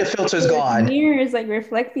 What do you mean the filter's gone? The mirror is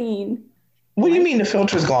reflecting. What do you mean the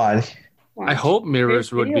filter's gone? I hope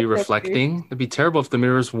mirrors would be reflecting. It'd be terrible if the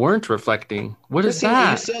mirrors weren't reflecting. What is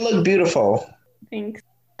that? You still look beautiful. Thanks.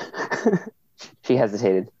 She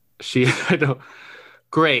hesitated. I know.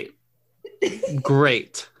 Great.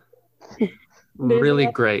 Really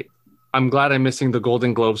great. I'm glad I'm missing the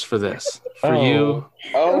Golden Globes for this. For you.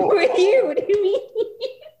 Oh. For you? What do you mean?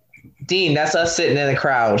 Dean, that's us sitting in the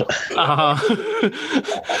crowd.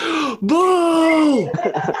 Boo!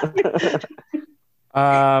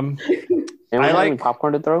 I like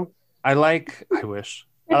popcorn to throw. I wish.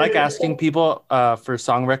 I like asking people for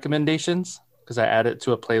song recommendations because I add it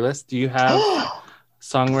to a playlist. Do you have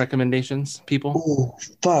song recommendations, people? Ooh,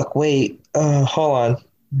 fuck, wait. Hold on.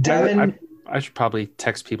 Devin. I should probably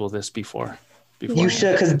text people this before. You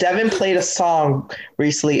should, because Devin played a song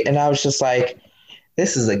recently, and I was just like,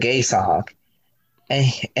 this is a gay song.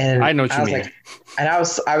 And I know what you mean. And I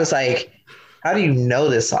was like, how do you know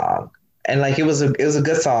this song? And it was a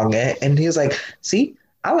good song. And he was like, see,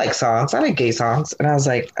 I like songs. I like gay songs. And I was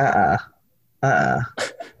like,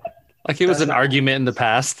 Like it was an argument in the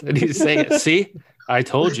past, and he's saying, see, I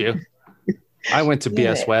told you. I went to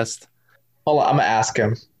BS West. Hold on, I'm gonna ask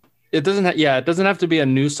him. It doesn't have to be a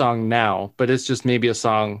new song now, but it's just maybe a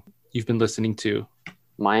song you've been listening to.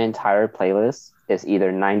 My entire playlist It's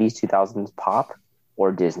either 90s, 2000s pop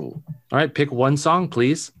or Disney. All right, pick one song,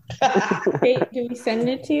 please. Wait, do we send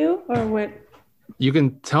it to you or what? You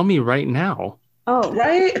can tell me right now. Oh,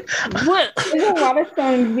 Right? What? there's a lot of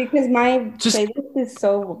songs because my Just- playlist is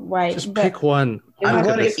so wide. Just but pick one. is I'm it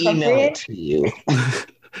going this. to email it to you.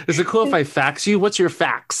 Is it cool if I fax you? What's your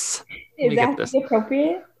fax? Let Is me get that this.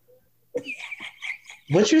 appropriate?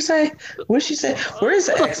 What'd you say? What'd she say? Where is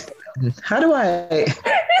the X button? How do I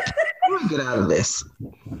get out of this?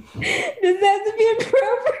 Does that have to be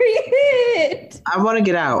appropriate? I want to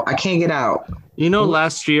get out. I can't get out. You know,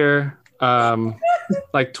 last year,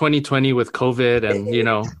 like 2020 with COVID, and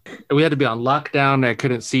we had to be on lockdown. And I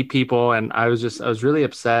couldn't see people, and I was really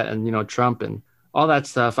upset. And Trump and all that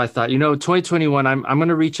stuff. I thought, 2021, I'm going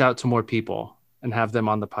to reach out to more people and have them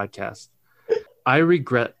on the podcast. I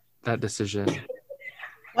regret that decision.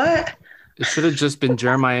 What? It should have just been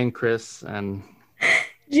Jeremiah and Chris. And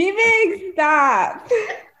G-Big, stop.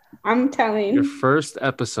 I'm telling. your first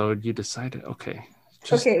episode, you decided, okay,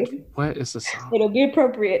 just Okay, what is the song? it'll be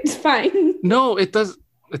appropriate. It's fine. No, it does.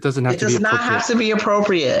 It doesn't have It to be does not appropriate. have to be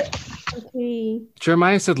appropriate. Okay.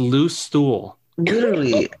 Jeremiah said loose stool.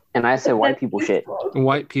 Literally, And I said white people shit.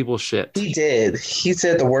 White people shit. he did. He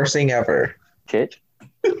said the worst thing ever. Shit.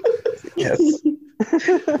 Yes.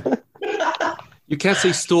 You can't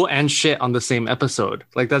say stool and shit on the same episode.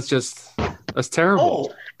 Like that's terrible.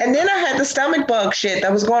 Oh, and then I had the stomach bug shit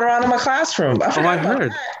that was going around in my classroom. I forgot about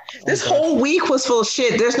heard. that. This whole week was full of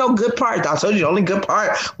shit. There's no good part. I told you the only good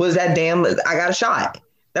part was that damn I got a shot.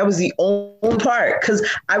 That was the only part because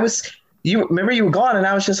you remember you were gone and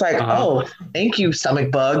I was just like, oh, thank you,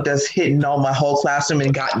 stomach bug that's hitting on my whole classroom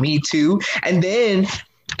and got me too. And then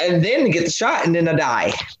to get the shot and then I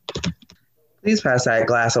die. Please pass that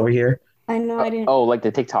glass over here. I know I didn't. Oh, like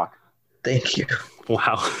the TikTok. Thank you.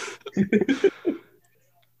 Wow.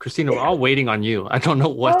 Christina, we're all waiting on you. I don't know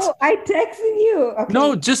what. Oh, I texted you. Okay.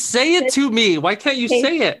 No, just say it to me. Why can't you Okay,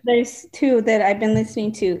 say it? There's two that I've been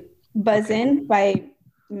listening to. Buzzin' by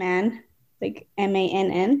Man, like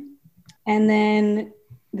MANN. And then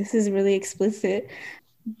this is really explicit.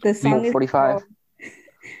 The song is 45. called,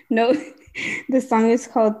 no, the song is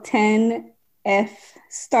called 10F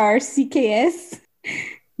star CKS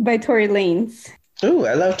by Tory Lanez. Ooh,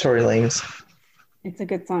 I love Tory Lanez. It's a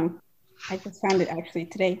good song. I just found it actually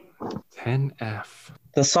today. 10F.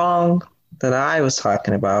 The song that I was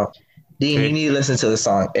talking about, Dean, Okay. you need to listen to the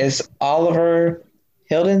song. It's Oliver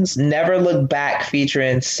Hilton's Never Look Back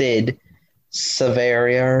featuring Sid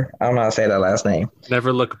Savarier. I don't know how to say that last name.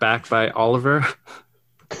 Never Look Back by Oliver.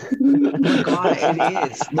 Oh God,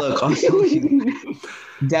 it is. Look, I'll show you.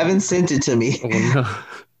 Devin sent it to me. Oh no.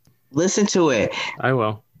 Listen to it. I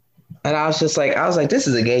will. And I was like, this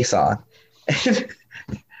is a gay song.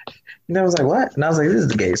 And I was like, what? And I was like, this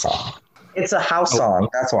is a gay song. It's a house song.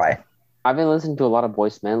 That's why. I've been listening to a lot of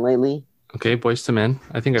Boyz II Men lately. Okay, Boys to Men.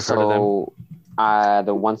 I think I've heard of them. So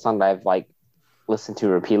the one song that I've listened to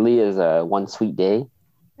repeatedly is One Sweet Day.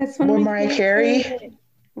 That's one Or of my Mariah Carey? favorites.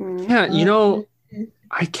 Yeah,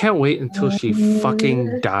 I can't wait until she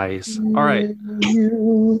fucking dies. All right.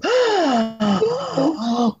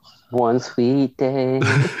 One Sweet Day.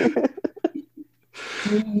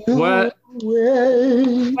 What?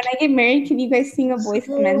 When I get married, can you guys sing a Boyz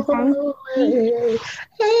II Men song?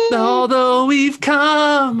 Although we've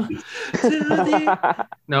come to the...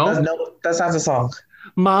 No? No, that's not the song.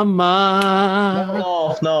 Mama,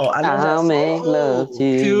 No. I love I'll that make song. love to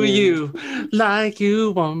do you like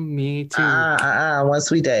you want me to? One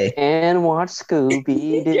Sweet Day. and watch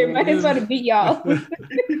Scooby Jeremiah's about Doo. to beat y'all.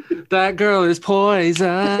 That girl is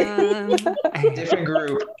poison. Different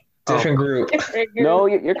group. Different group. No,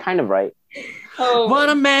 you're kind of right. Oh, What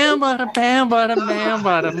a man, what a man, what a man,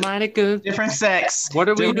 what a mighty good. Different sex. What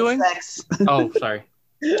are we Different doing? Sex. Oh, sorry.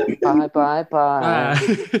 Bye, bye, bye.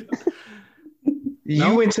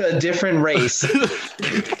 You went to a different race.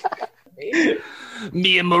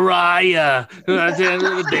 Me and Mariah,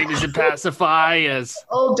 the babies and pacifiers.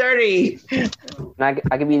 Oh, dirty. And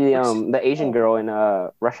I could be the Asian girl in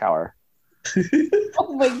Rush Hour.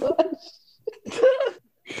 oh my gosh.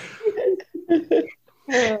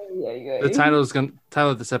 The title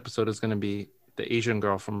of this episode is gonna be The Asian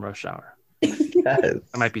Girl from Rush Hour. That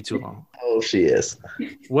might be too long. Oh, she is.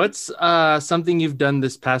 What's something you've done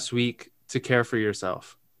this past week to care for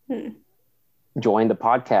yourself? Join the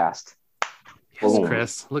podcast. Yes, Boom.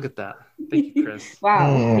 Chris. Look at that. Thank you, Chris.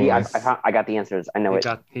 Wow. See, I got the answers. I know it.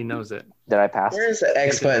 He knows it. Did I pass? Where's the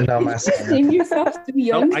X button on my phone? Name yourself too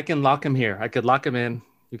young. Nope, I can lock him here. I could lock him in.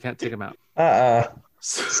 You can't take him out.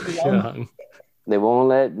 So young. They won't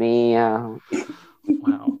let me out.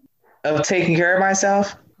 Wow. Of taking care of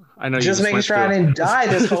myself? I know you Just making went sure I through it. didn't die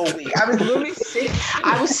this whole week. I was literally sick.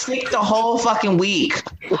 I was sick the whole fucking week.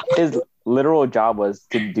 His literal job was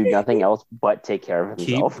to do nothing else but take care of Keep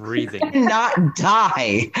himself. breathing. Not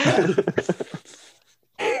die.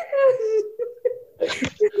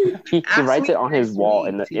 He Ask writes me it on his next wall week,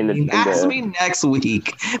 in the team. Ask me next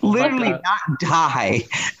week. Literally God. not die.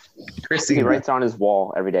 he Christina. writes on his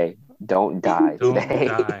wall every day. Don't die Don't today.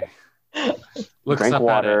 die. Looks Drink up at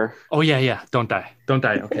water. it. Oh yeah. Don't die. Don't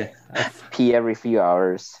die. Okay. That Pee every few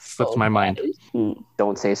hours. slipped my mind.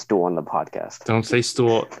 Don't say stool on the podcast. Don't say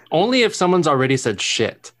stool. Only if someone's already said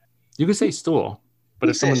shit. You can say stool, but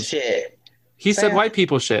Who if said someone's shit. he said Sam. white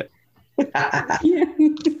people shit. Yeah.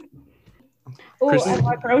 Oh, Kristen- I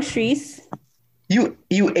bought groceries. You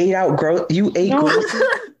ate out you ate No. groceries?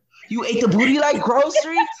 You ate the booty like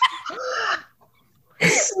groceries?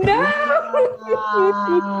 No.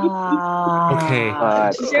 Okay.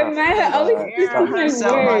 Jeremiah always twists my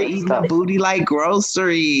Herself by words. eating the booty like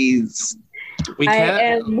groceries. We I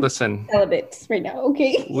can't am- listen. Celibate right now,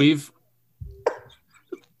 okay? We've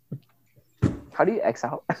How do you X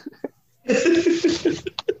out?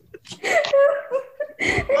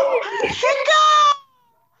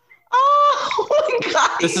 Oh my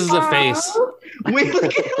god. this is the face. Wait, look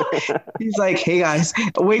at him. He's like, hey guys,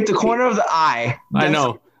 wait, the corner of the eye. I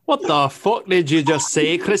know. What the fuck did you just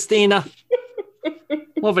say, Christina?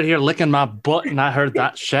 I'm over here licking my butt and I heard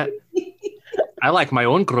that shit. I like my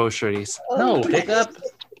own groceries. No, hiccup.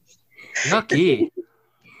 Yucky.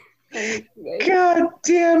 God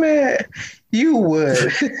damn it. You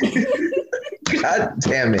would. God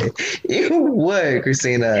damn it. You would,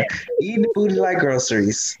 Christina. Eat booty like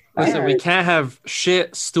groceries. Listen, we can't have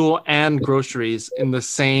shit, stool, and groceries in the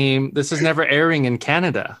same. This is never airing in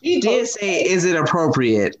Canada. He did say, is it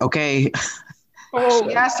appropriate? Okay. Oh,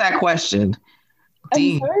 She asked that question. I'm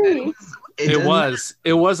Dean, sorry.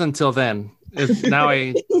 It was until then. Now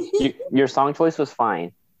I Your song choice was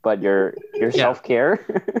fine, but your self care.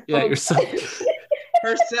 yeah, you're so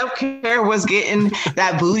Her self-care was getting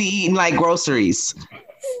that booty eating like groceries.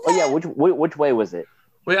 Oh yeah, which way was it?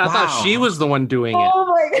 wait. I thought Wow. she was the one doing it. Oh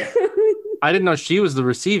my god. I didn't know she was the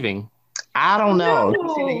receiving. I don't know. No.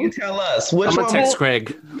 Christina, you tell us. Which I'm gonna one? text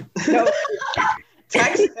Craig. No.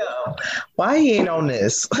 Text him. Why he ain't on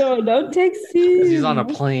this? No, don't text him. He's on a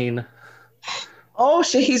plane. Oh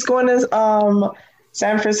shit, he's going to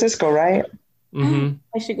San Francisco, right? hmm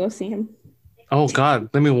I should go see him. Oh God,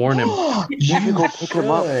 let me warn him. You go pick him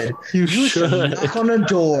up. You Knock on the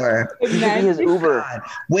door. He could be his Uber. God.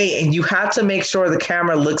 Wait, and you have to make sure the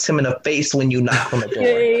camera looks him in the face when you knock on the door.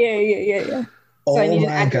 Yeah. Oh So I need an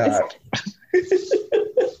my god.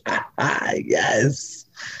 address. Yes.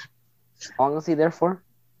 How long was he there for?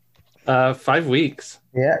 5 weeks.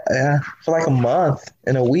 Yeah. For like a month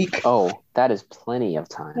and a week. Oh, that is plenty of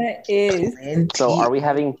time. That is. So are we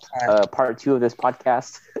having part 2 of this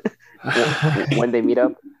podcast when they meet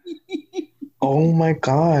up? Oh my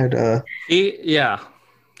god. Yeah,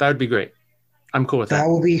 that would be great. I'm cool with That that.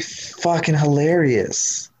 would be fucking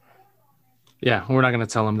hilarious. Yeah, we're not gonna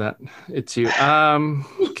tell him that it's you.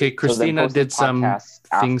 Okay, Christina post the did some podcast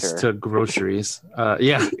things after. to groceries.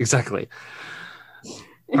 Yeah, exactly.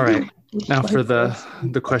 All right. Now for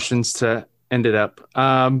the questions to end it up.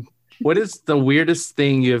 What is the weirdest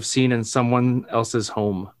thing you have seen in someone else's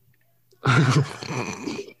home?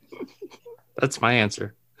 That's my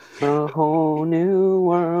answer. A whole new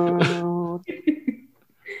world.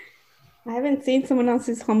 I haven't seen someone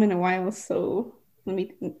else's home in a while, so let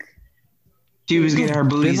me think. She was getting her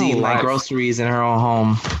booties Been eating like alive. groceries in her own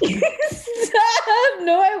home. Stop!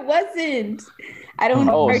 No, I wasn't. I don't.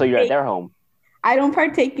 Oh, so you're at partake- their home. I don't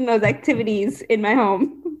partake in those activities in my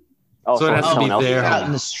home. Oh, So it has to someone be else. their Out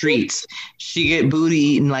in the streets. She get booty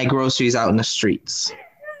eating like groceries out in the streets.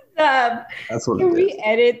 Stop. That's what Can it we is.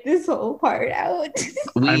 edit this whole part out?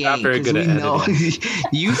 I'm not ain't, very 'cause good we at know-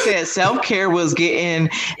 You said self-care was getting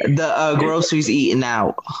the groceries eaten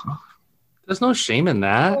out. There's no shame in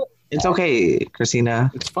that. It's okay, Christina.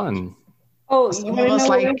 It's fun. Oh, you Some want of to us know?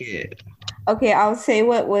 like it. Okay, I'll say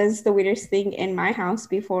what was the weirdest thing in my house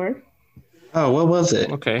before. Oh, what was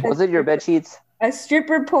it? Okay. Was it your bed sheets? A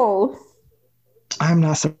stripper pole. I'm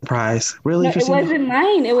not surprised. Really, No, it Christina? wasn't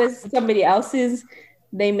mine. It was somebody else's.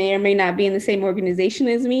 They may or may not be in the same organization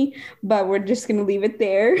as me, but we're just gonna leave it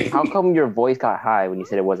there. How come your voice got high when you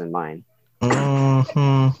said it wasn't mine?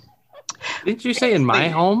 Mhm. Didn't you say in my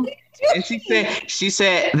home? And she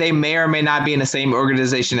said they may or may not be in the same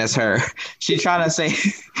organization as her. She trying to say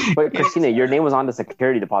But Christina, your name was on the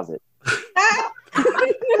security deposit.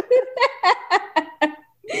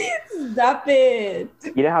 Stop it.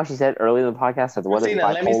 You know how she said earlier in the podcast that the weather's Christina,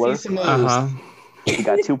 let me see bipolar? some moves. Uh huh. You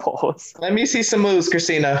got 2 poles. Let me see some moves,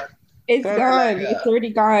 Christina. It's Go gone. Rebecca. It's already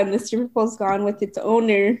gone. The stripper pole's gone with its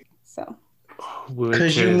owner. So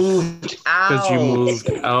Because you moved out. Because you moved.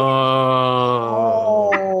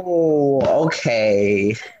 Oh. Oh,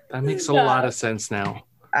 okay. That makes a lot of sense now.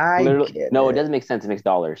 I Literally, get no, it it doesn't make sense. It makes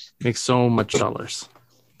dollars. Makes so much dollars.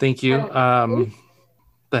 Thank you.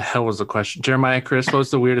 The hell was the question? Jeremiah, Chris, what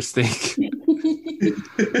was the weirdest thing?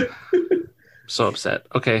 So upset.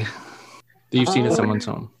 Okay. That you've seen in someone's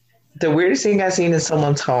home. The weirdest thing I've seen in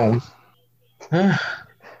someone's home.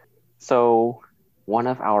 So, one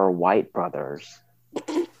of our white brothers.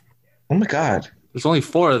 Oh my God. There's only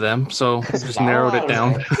 4 of them, so just narrowed it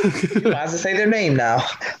down. You might as well say their name now.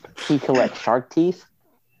 He collects shark teeth,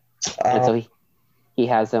 and so he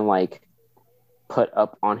has them like put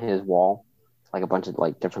up on his wall, like a bunch of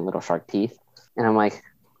like different little shark teeth. And I'm like,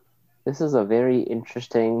 this is a very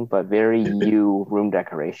interesting but very you room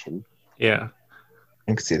decoration. Yeah.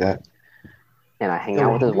 I can see that. And I hang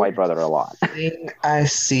out with his white brother a lot. Thing I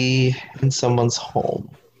see in someone's home.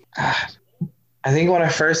 I think when I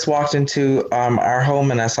first walked into our home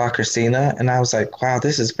and I saw Christina, and I was like, wow,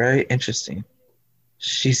 this is very interesting.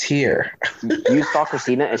 She's here. You saw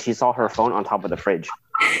Christina and she saw her phone on top of the fridge.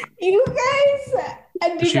 you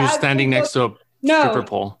guys, She was standing next to a stripper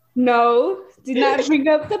pole. No, do not bring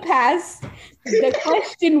up the past. The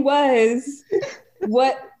question was,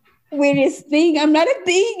 what weirdest thing? I'm not a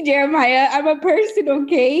thing, Jeremiah. I'm a person,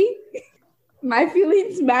 okay? My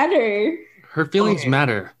feelings matter. Her feelings Okay.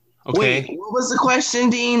 matter. Okay. Wait, what was the question,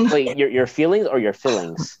 Dean? Wait, your feelings or your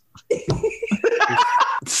feelings?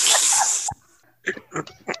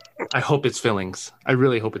 I hope it's fillings. I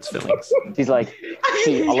really hope it's fillings. She's like,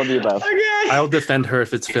 see, all of the above. Okay. I'll defend her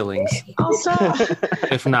if it's fillings. I'll stop.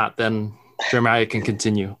 If not, then Jeremiah can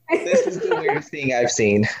continue. This is the weirdest thing I've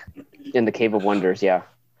seen. In the Cave of Wonders, yeah.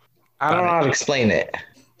 I don't know how to explain it.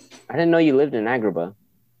 I didn't know you lived in Agrabah.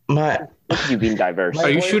 My Look at you being diverse. Are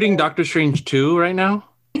you shooting Doctor Strange 2 right now?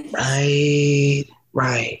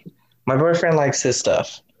 right. My boyfriend likes his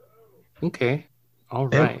stuff. Okay. All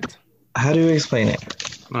right. How do you explain it?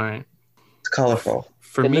 All right. It's colorful.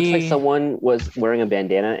 For It looks me, like someone was wearing a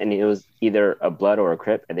bandana and it was either a blood or a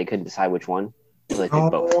Crip and they couldn't decide which one. So they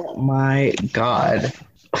picked both. Oh my God.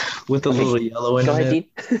 With the little yellow in Go ahead, it.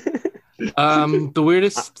 Dean. the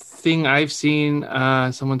weirdest thing I've seen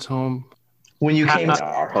someone's home. When you came to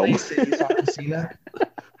Our our home. place and you saw Christina.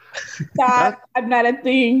 Stop. I'm not a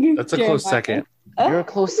thing. That's a close Jeremiah. second. You're a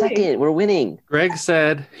close second. We're winning. Greg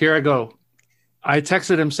said, "Here I go." I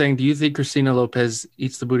texted him saying, "Do you think Christina Lopez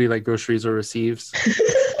eats the booty like groceries or receives?"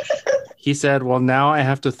 He said, "Well, now I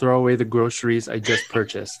have to throw away the groceries I just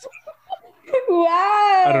purchased."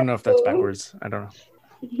 Wow. I don't know if that's backwards. I don't know.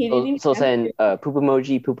 He didn't even So answer. saying poop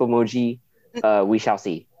emoji, we shall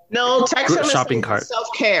see. No, text him Shopping cart.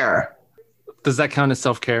 self-care. Does that count as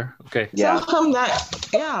self-care? Okay. Yeah. Tell him that.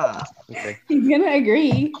 Yeah. Okay. He's gonna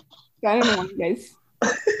agree. I don't know why, guys.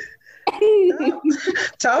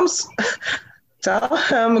 Tell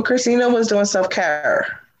him Christina was doing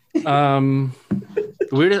self-care. The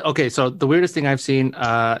weirdest thing I've seen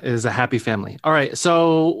is a happy family. All right.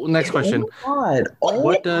 So next question. Oh my God. Oh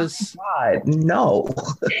What does my God. No.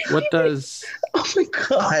 what does Oh my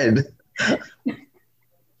God.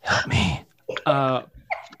 help me?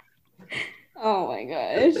 Oh my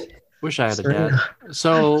gosh. Wish I had a dad.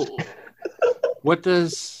 So what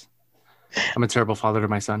does I'm a terrible father to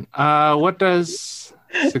my son. What does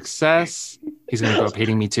success he's gonna grow up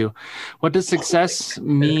hating me too. What does success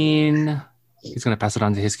mean? He's gonna pass it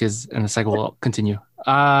on to his kids and the cycle will continue.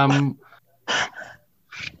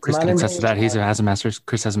 Chris can attest to that. He has a master's.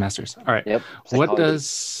 Chris has a master's. All right. Yep. What Psychology.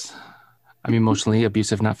 does I'm emotionally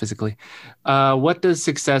abusive, not physically. What does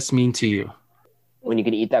success mean to you? When you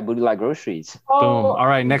can eat that booty like groceries. Boom. All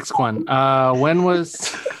right, next one. When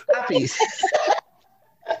was Happy.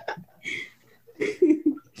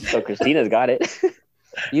 So Christina's got it.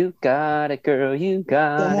 You got it, girl. You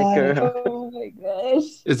got it, girl. Oh my gosh.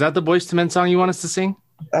 is that the Boyz II Men song you want us to sing?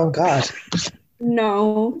 Oh God.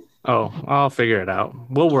 No. Oh, I'll figure it out.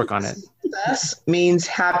 We'll work on it. Success means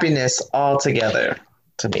happiness altogether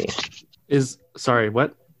to me. Sorry,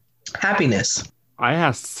 what? Happiness I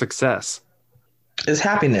asked success. is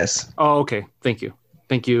happiness. Oh, okay. Thank you,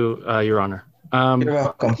 Your Honor. You're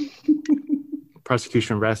welcome.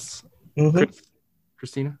 Prosecution rests. Mhm.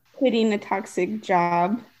 Christina, Quitting a toxic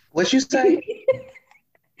job. What'd you say?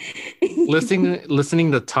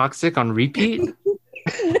 listening to Toxic on repeat.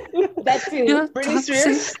 That too. Britney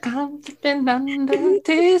Spears? Been under the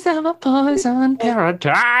taste of a poison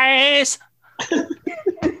paradise.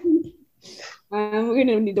 We're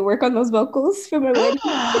gonna need to work on those vocals for my wedding.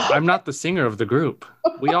 I'm not the singer of the group.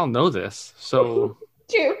 We all know this. So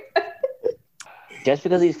True. Just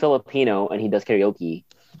because he's Filipino and he does karaoke.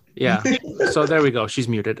 yeah. So there we go. She's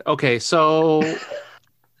muted. Okay, so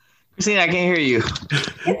Christina, I can't hear you.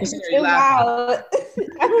 Christina, you laughing? Wow.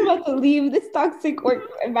 I'm about to leave this toxic work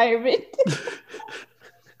environment.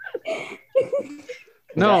 all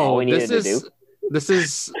no, we needed to do? this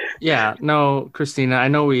is yeah, no, Christina, I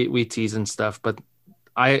know we tease and stuff, but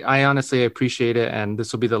I honestly appreciate it, and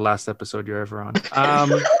this will be the last episode you're ever on.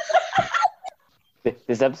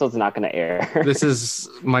 This episode's not going to air. This is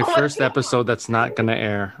my first episode that's not gonna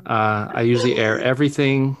air. I usually air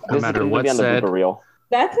everything, no This is matter gonna what's be on the said. blooper reel.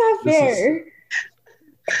 That's not This is- fair.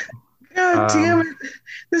 God damn it.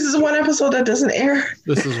 This is one episode that doesn't air.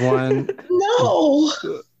 This is one. No.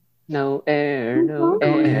 No air, no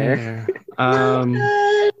air.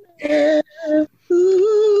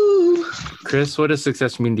 Ooh. Chris, what does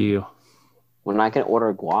success mean to you? When I can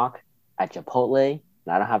order guac at Chipotle,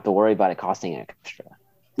 and I don't have to worry about it costing extra.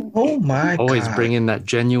 Oh my Always God. bring in that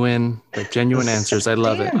genuine answers. I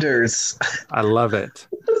love it. Standards. I love it.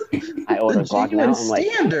 I order guac now. Genuine I'm like,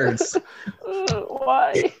 standards.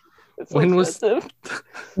 why? It's so When was- expensive.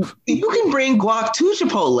 You can bring guac to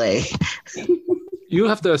Chipotle. You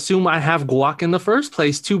have to assume I have guac in the first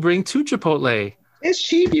place to bring to Chipotle. It's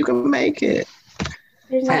cheap. You can make it.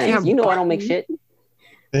 There's I not- can't- You know I don't make shit.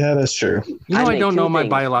 Yeah, that's true. You know I make don't two know my things,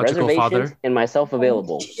 biological reservations father. and myself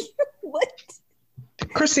available. What?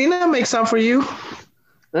 Christina makes some for you.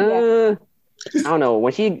 I don't know.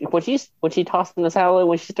 When she tossed in the salad,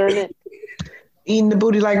 when she stirred it, Eating the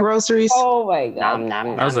booty like groceries. Oh my god. nom,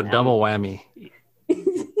 nom, That was a nom, nom. double whammy.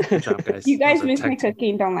 Good job, guys. You guys That was a miss my tech-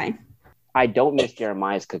 cooking, don't lie. I don't miss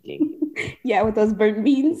Jeremiah's cooking. Yeah, with those burnt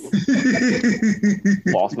beans.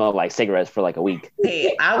 All smelled like cigarettes for like a week.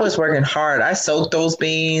 Hey, I was working hard. I soaked those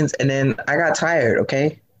beans and then I got tired,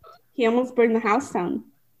 okay? He almost burned the house down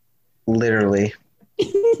Literally.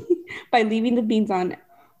 by leaving the beans on.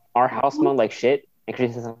 Our house smelled like shit, and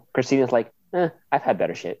Christina's like, I've had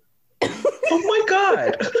better shit. Oh my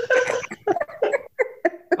God.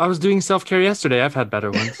 I was doing self-care yesterday. I've had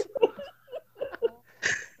better ones.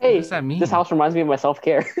 Hey, does that mean? this house reminds me of my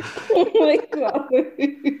self-care. Oh my god.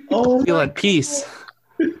 Oh Feel my at peace.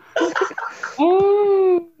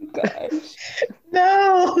 Oh gosh.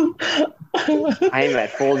 no. I am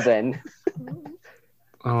at full zen.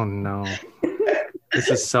 Oh no. This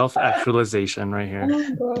is self-actualization right here.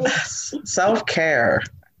 Oh gosh. Self-care.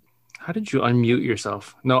 How did you unmute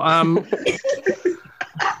yourself? No,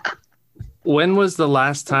 when was the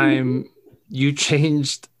last time you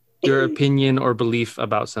changed your opinion or belief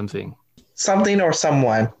about something? Something or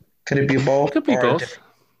someone. Could it be both? It could be or both. different-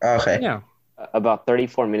 Okay. Yeah. About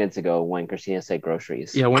 34 minutes ago when Christina said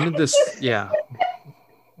groceries. Yeah, when did this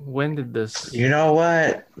when did this You know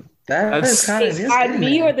what? That That's- is kind of Hey, on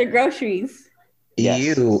me or the groceries? Yes.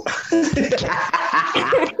 you.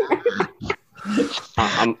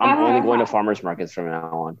 I'm only going to farmers markets from now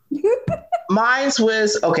on. Mine's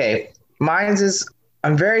was okay. Mine's is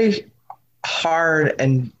I'm very hard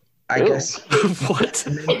and I Ooh. guess what?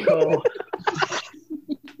 mental.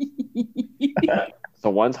 So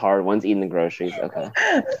one's hard, one's eating the groceries. Okay.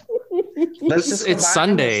 Let's just It's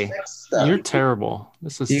combine Sunday. this next stuff. You're terrible.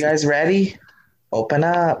 This is You guys ready? Open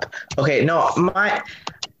up. Okay, no,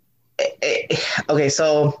 okay,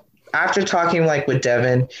 so after talking like with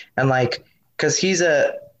Devin and like because he's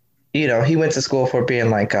he went to school for being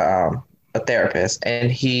like a therapist,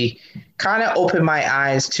 and he kind of opened my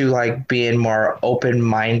eyes to like being more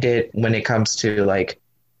open-minded when it comes to like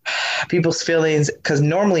people's feelings, because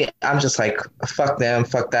normally I'm just like fuck them,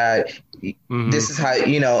 fuck that. Mhm. This is how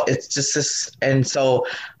it's just this. And so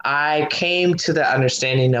I came to the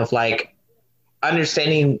understanding of like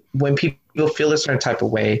understanding when people feel a certain type of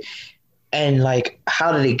way and like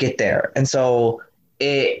how did it get there. And so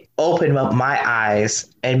it opened up my eyes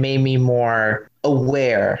and made me more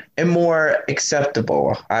aware and more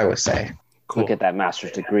acceptable, I would say. Cool. Look at that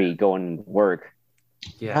master's degree, going to work.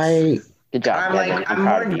 Yes. Good job. I'm Devin. like I'm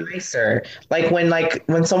proud more of you. nicer. Like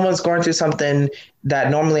when someone's going through something that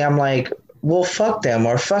normally I'm like, well, fuck them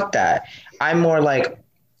or fuck that. I'm more like,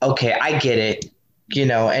 okay, I get it,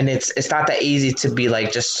 and it's not that easy to be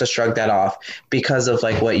like just to shrug that off because of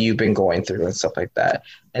like what you've been going through and stuff like that.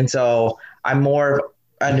 And so I'm more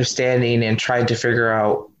understanding and trying to figure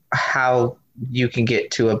out how you can get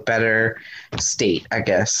to a better state, I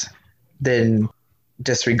guess, than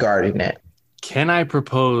disregarding it. Can I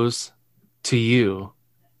propose to you?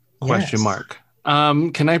 Question Yes. mark.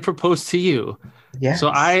 Can I propose to you? Yeah. So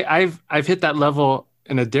I've hit that level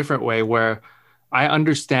in a different way where I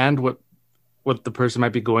understand what what the person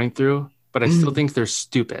might be going through, but I still think they're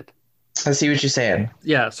stupid. I see what you're saying.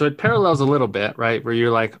 Yeah, so it parallels a little bit, right? Where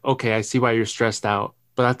you're like, okay, I see why you're stressed out,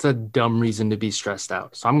 but that's a dumb reason to be stressed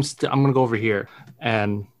out. So I'm gonna go over here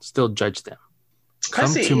and still judge them.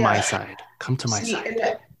 Come to my side. Come to my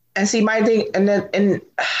side. And see my thing, and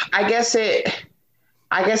I guess it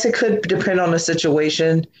could depend on the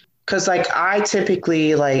situation, because like I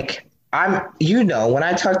typically like when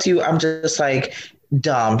I talk to you, I'm just like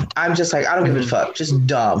dumb. I'm just like I don't give a fuck, just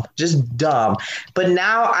dumb. But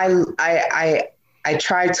now I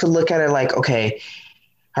try to look at it like, okay,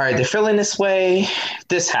 all right, they're feeling this way.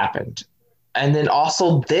 This happened. And then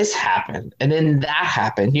also this happened, and then that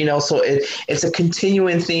happened, so it's a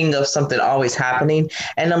continuing thing of something always happening.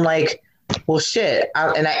 And I'm like, well, shit.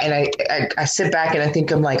 I sit back and I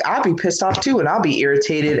think, I'm like, I'll be pissed off too. And I'll be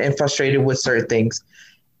irritated and frustrated with certain things.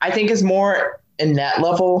 I think it's more in that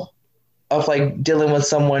level of like dealing with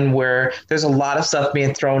someone where there's a lot of stuff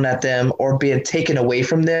being thrown at them or being taken away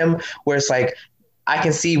from them, where it's like, I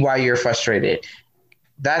can see why you're frustrated.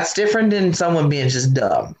 That's different than someone being just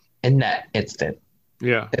dumb. In that instant.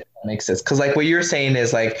 Yeah. If that makes sense. Because like what you're saying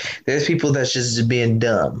is like there's people that's just being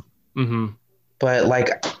dumb. Mm-hmm. But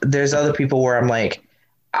like there's other people where I'm like,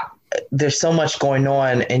 there's so much going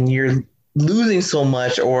on and you're losing so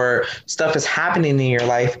much, or stuff is happening in your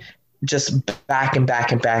life just back and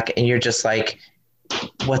back and back, and you're just like,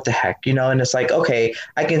 what the heck, and it's like, okay,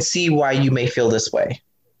 I can see why you may feel this way.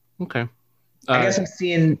 Okay. I guess I'm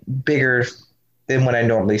seeing bigger than what I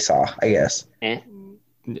normally saw, I guess.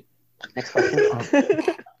 Next question.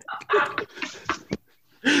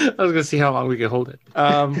 I was gonna see how long we could hold it.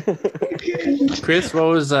 Chris, what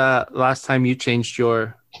was last time you changed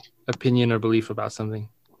your opinion or belief about something?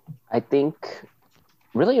 I think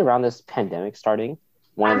really around this pandemic starting,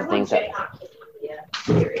 one of the things that...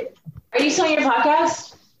 Are you still on your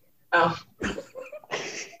podcast? Oh.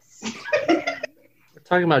 We're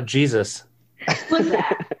talking about Jesus. What's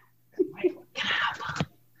that?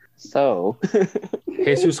 So...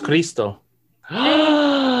 Jesus Cristo.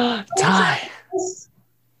 Ty.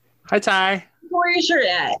 Hi, Ty. Where are your shirt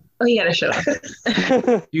at? Oh, you gotta show up.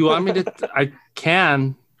 You want me to? I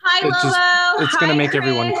can. Hi, Lobo. It's going to make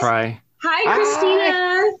everyone cry. Hi,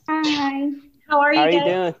 Christina. Hi. How are you? How are you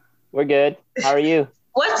doing? We're good. How are you?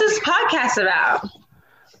 What's this podcast about?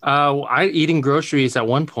 I eating groceries at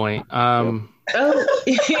one point. Oh, okay.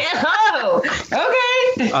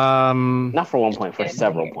 Not for 1 point, for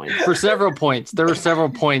several points. For several points. There were several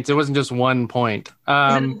points. It wasn't just 1 point.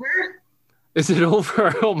 Is it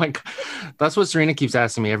over? Oh my God. That's what Serena keeps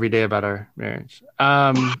asking me every day about our marriage.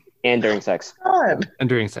 And during sex. And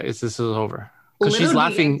during sex. This is over. Because she's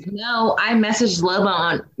laughing. No, I messaged Lobo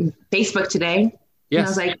on Facebook today. Yes. And I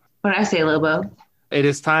was like, what did I say, Lobo? It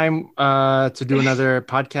is time to do another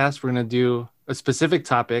podcast. We're going to do a specific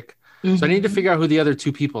topic. Mm-hmm. So I need to figure out who the other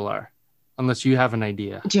two people are, unless you have an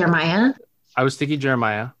idea. Jeremiah? I was thinking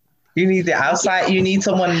Jeremiah. You need the outside. You need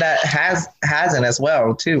someone that hasn't as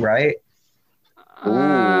well, too, right?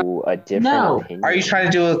 Ooh, a different opinion. Are you trying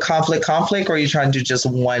to do a conflict, or are you trying to do just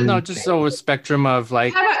one? No, just so a spectrum of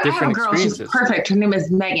like different experiences. She's perfect. Her name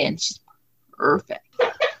is Megan. She's perfect.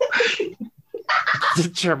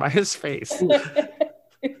 Jeremiah's face.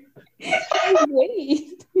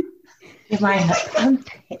 Wait. I'm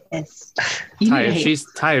pissed.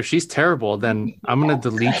 Ty, if she's terrible, then I'm gonna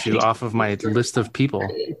delete you off of my list of people.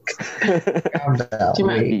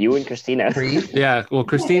 You and Christina. Yeah, well,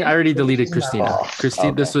 Christine, I already deleted Christina.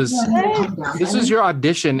 Christine, okay. This was your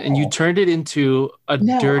audition, and you turned it into a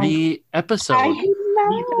dirty episode. I did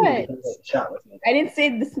not. I didn't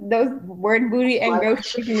say those word booty and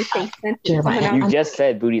groceries in the same sentence. You just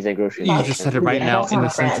said booties and groceries. You just said it right now in the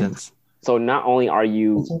sentence. So not only are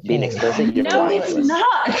you being explicit, you're it's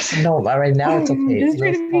not. No, right now it's okay. Just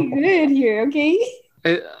trying to be good here, okay?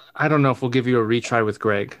 I don't know if we'll give you a retry with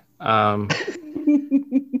Greg. That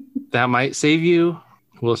might save you.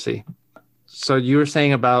 We'll see. So you were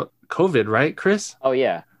saying about COVID, right, Chris? Oh,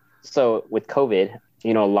 yeah. So with COVID,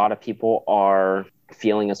 a lot of people are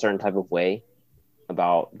feeling a certain type of way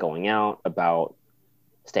about going out, about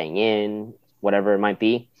staying in, whatever it might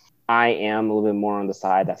be. I am a little bit more on the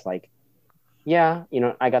side that's like, yeah,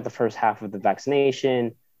 I got the first half of the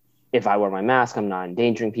vaccination. If I wear my mask, I'm not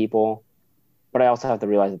endangering people. But I also have to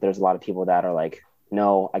realize that there's a lot of people that are like,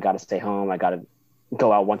 no, I got to stay home. I got to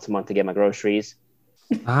go out once a month to get my groceries.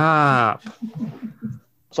 Ah.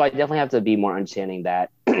 So I definitely have to be more understanding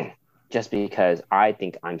that just because I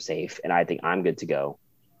think I'm safe and I think I'm good to go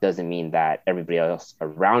doesn't mean that everybody else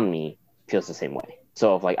around me feels the same way.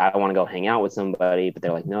 So if like I want to go hang out with somebody, but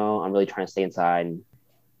they're like, no, I'm really trying to stay inside and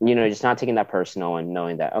just not taking that personal and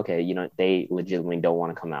knowing that, okay, they legitimately don't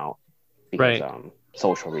want to come out because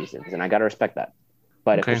social reasons. And I got to respect that.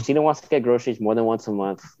 But if Christina wants to get groceries more than once a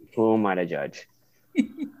month, who am I to judge?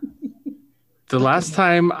 The last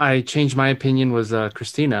time I changed my opinion was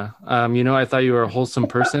Christina. I thought you were a wholesome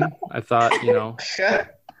person. I thought, I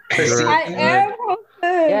am wholesome.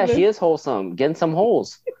 Yeah, she is wholesome. Getting some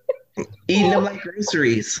holes. Eating them like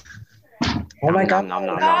groceries. Oh my God.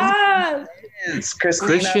 Ah, It's Christina.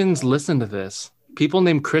 Christians, listen to this. People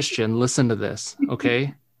named Christian, listen to this,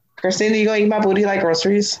 okay? Christina, you gonna eat my booty like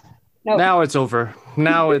groceries? no. Now it's over.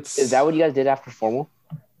 Now it's... Is that what you guys did after formal?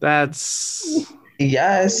 That's...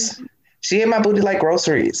 Yes. She ate my booty like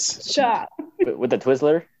groceries. Shut. With the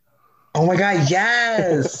Twizzler? Oh my God,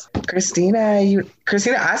 yes. Christina,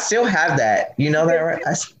 I still have that. You know that, right?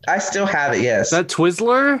 I still have it, yes. That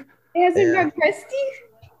Twizzler? It hasn't Yeah. got crusty.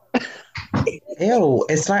 Ew,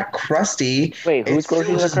 it's not crusty. Wait, whose It's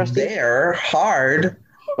groceries are just crusty? there, hard.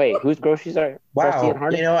 Wait, whose groceries are crusty Wow. and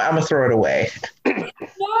hard? You know what? I'm going to throw it away. No,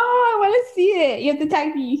 I want to see it. You have to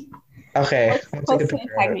tag me. Okay. I'll take a Post it,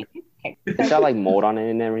 picture tag of me. Okay. It's got like mold on it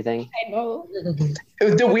and everything. I know.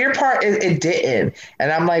 it. The weird part is it didn't.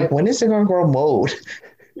 And I'm like, when is it going to grow mold?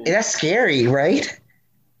 That's scary, right?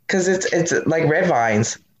 Because it's like red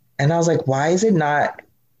vines. And I was like, why is it not?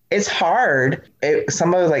 It's hard.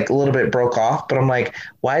 Some of it like a little bit broke off, but I'm like,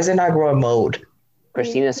 why is it not growing mold?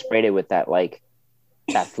 Christina sprayed it with that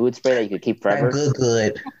food spray that you could keep forever.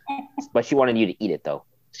 Good. But she wanted you to eat it though.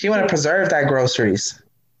 She want to preserve that groceries.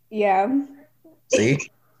 Yeah. See?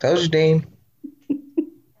 Told you, Dean.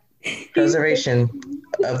 Preservation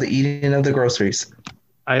of the eating of the groceries.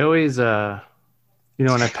 I always, when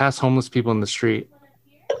I pass homeless people in the street,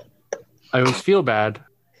 I always feel bad.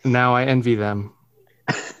 Now I envy them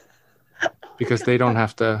because they don't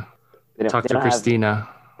have to talk to Christina.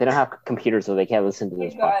 They don't have computers, so they can't listen to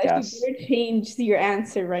this podcast. You better change your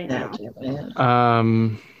answer right now.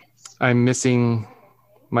 I'm missing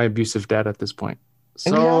my abusive dad at this point.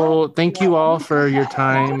 So thank you all for your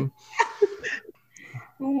time.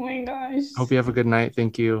 Oh my gosh. Hope you have a good night.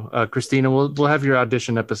 Thank you. Christina, we'll have your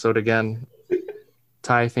audition episode again.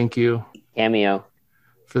 Ty, thank you Cameo.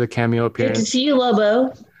 for the cameo Good to appearance. see you,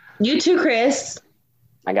 Lobo. You too, Chris.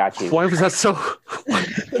 I got you. Why was that so...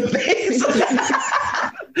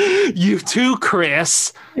 You too,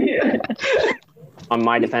 Chris. On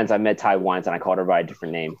my defense, I met Ty once and I called her by a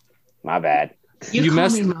different name. My bad. You, You called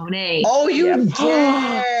messed- me Monet. Oh, you Yep.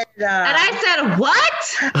 did. And I said,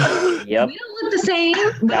 what? Yep. We don't look the same.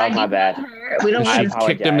 But That was I my do bad. love her. We don't I She want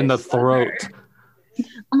kicked him in the throat.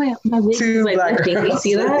 Oh my wig Two is like black lifting. You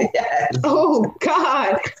see that? Yes. Oh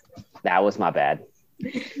God. That was my bad.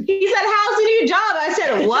 He said, how's the new job? I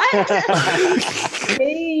said, what?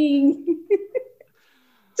 Dang.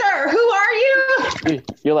 Sir, who are you?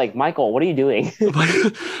 You're like, Michael, what are you doing?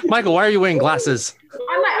 Michael, why are you wearing glasses?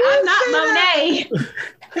 I'm not Monet.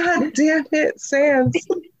 God damn it, Sam.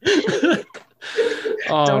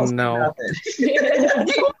 Oh, Don't say no. nothing.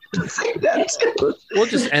 Don't say that too. We'll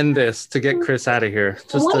just end this to get Chris out of here,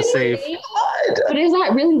 just to save. But is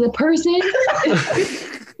that really the person?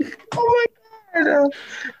 Oh my God.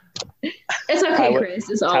 It's I okay, went- Chris.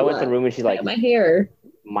 It's all I went to love. the room and she's like, My hair.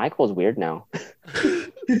 Michael's weird now.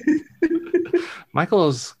 Michael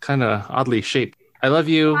is kind of oddly shaped. I love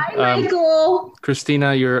you. Hi, Michael.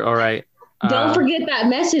 Christina, you're all right. Don't forget that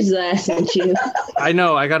message that I sent you. I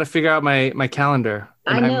know. I got to figure out my calendar.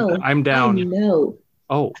 I And know. I'm down. I know.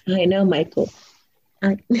 Oh, I know, Michael.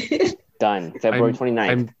 Done. February 29th.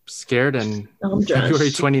 I'm scared. And I'm drunk. February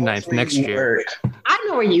 29th next year. I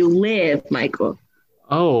know where you live, Michael.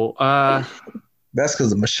 Oh, That's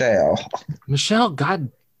because of Michelle. Michelle,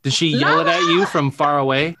 God, did she yell it at you from far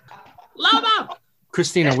away? Lobo!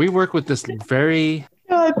 Christina, we work with this very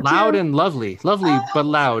loud and lovely but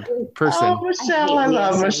loud person. Oh, Michelle, I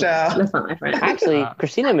love Michelle. That's not my friend. Actually,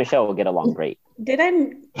 Christina and Michelle will get along great. Did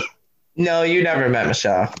I? No, you never met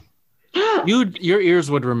Michelle. Your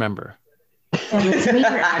ears would remember. Send me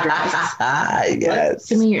your address. Yes.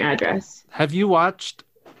 Send me your address. Have you watched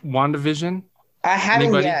WandaVision? I haven't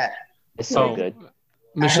Anybody? yet. It's so Oh. good.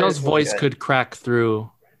 Michelle's it's voice good. could crack through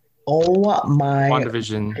Oh my.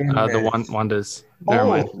 WandaVision. Wanda's. Oh, Never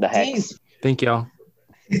mind. The hex. geez. Thank y'all.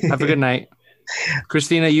 Have a good night.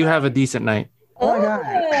 Christina, you have a decent night. Oh my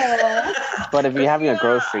God. But if you're having a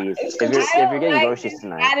groceries, if you're getting groceries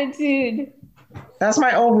tonight, Attitude. That's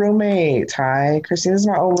my old roommate, Ty. Christina's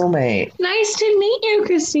my old roommate. Nice to meet you,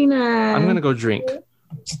 Christina. I'm gonna go drink.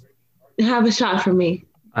 have a shot for me.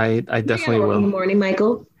 I definitely In the will. morning,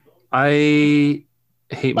 Michael. I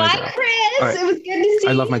hate my Bye, job. Chris. All right. It was good to see you.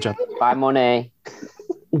 I love my job. bye Monet.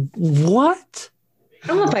 What?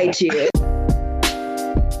 I'm gonna fight you.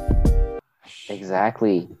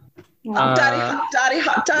 Exactly. Hot toddy, hot toddy,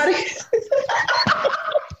 hot toddy.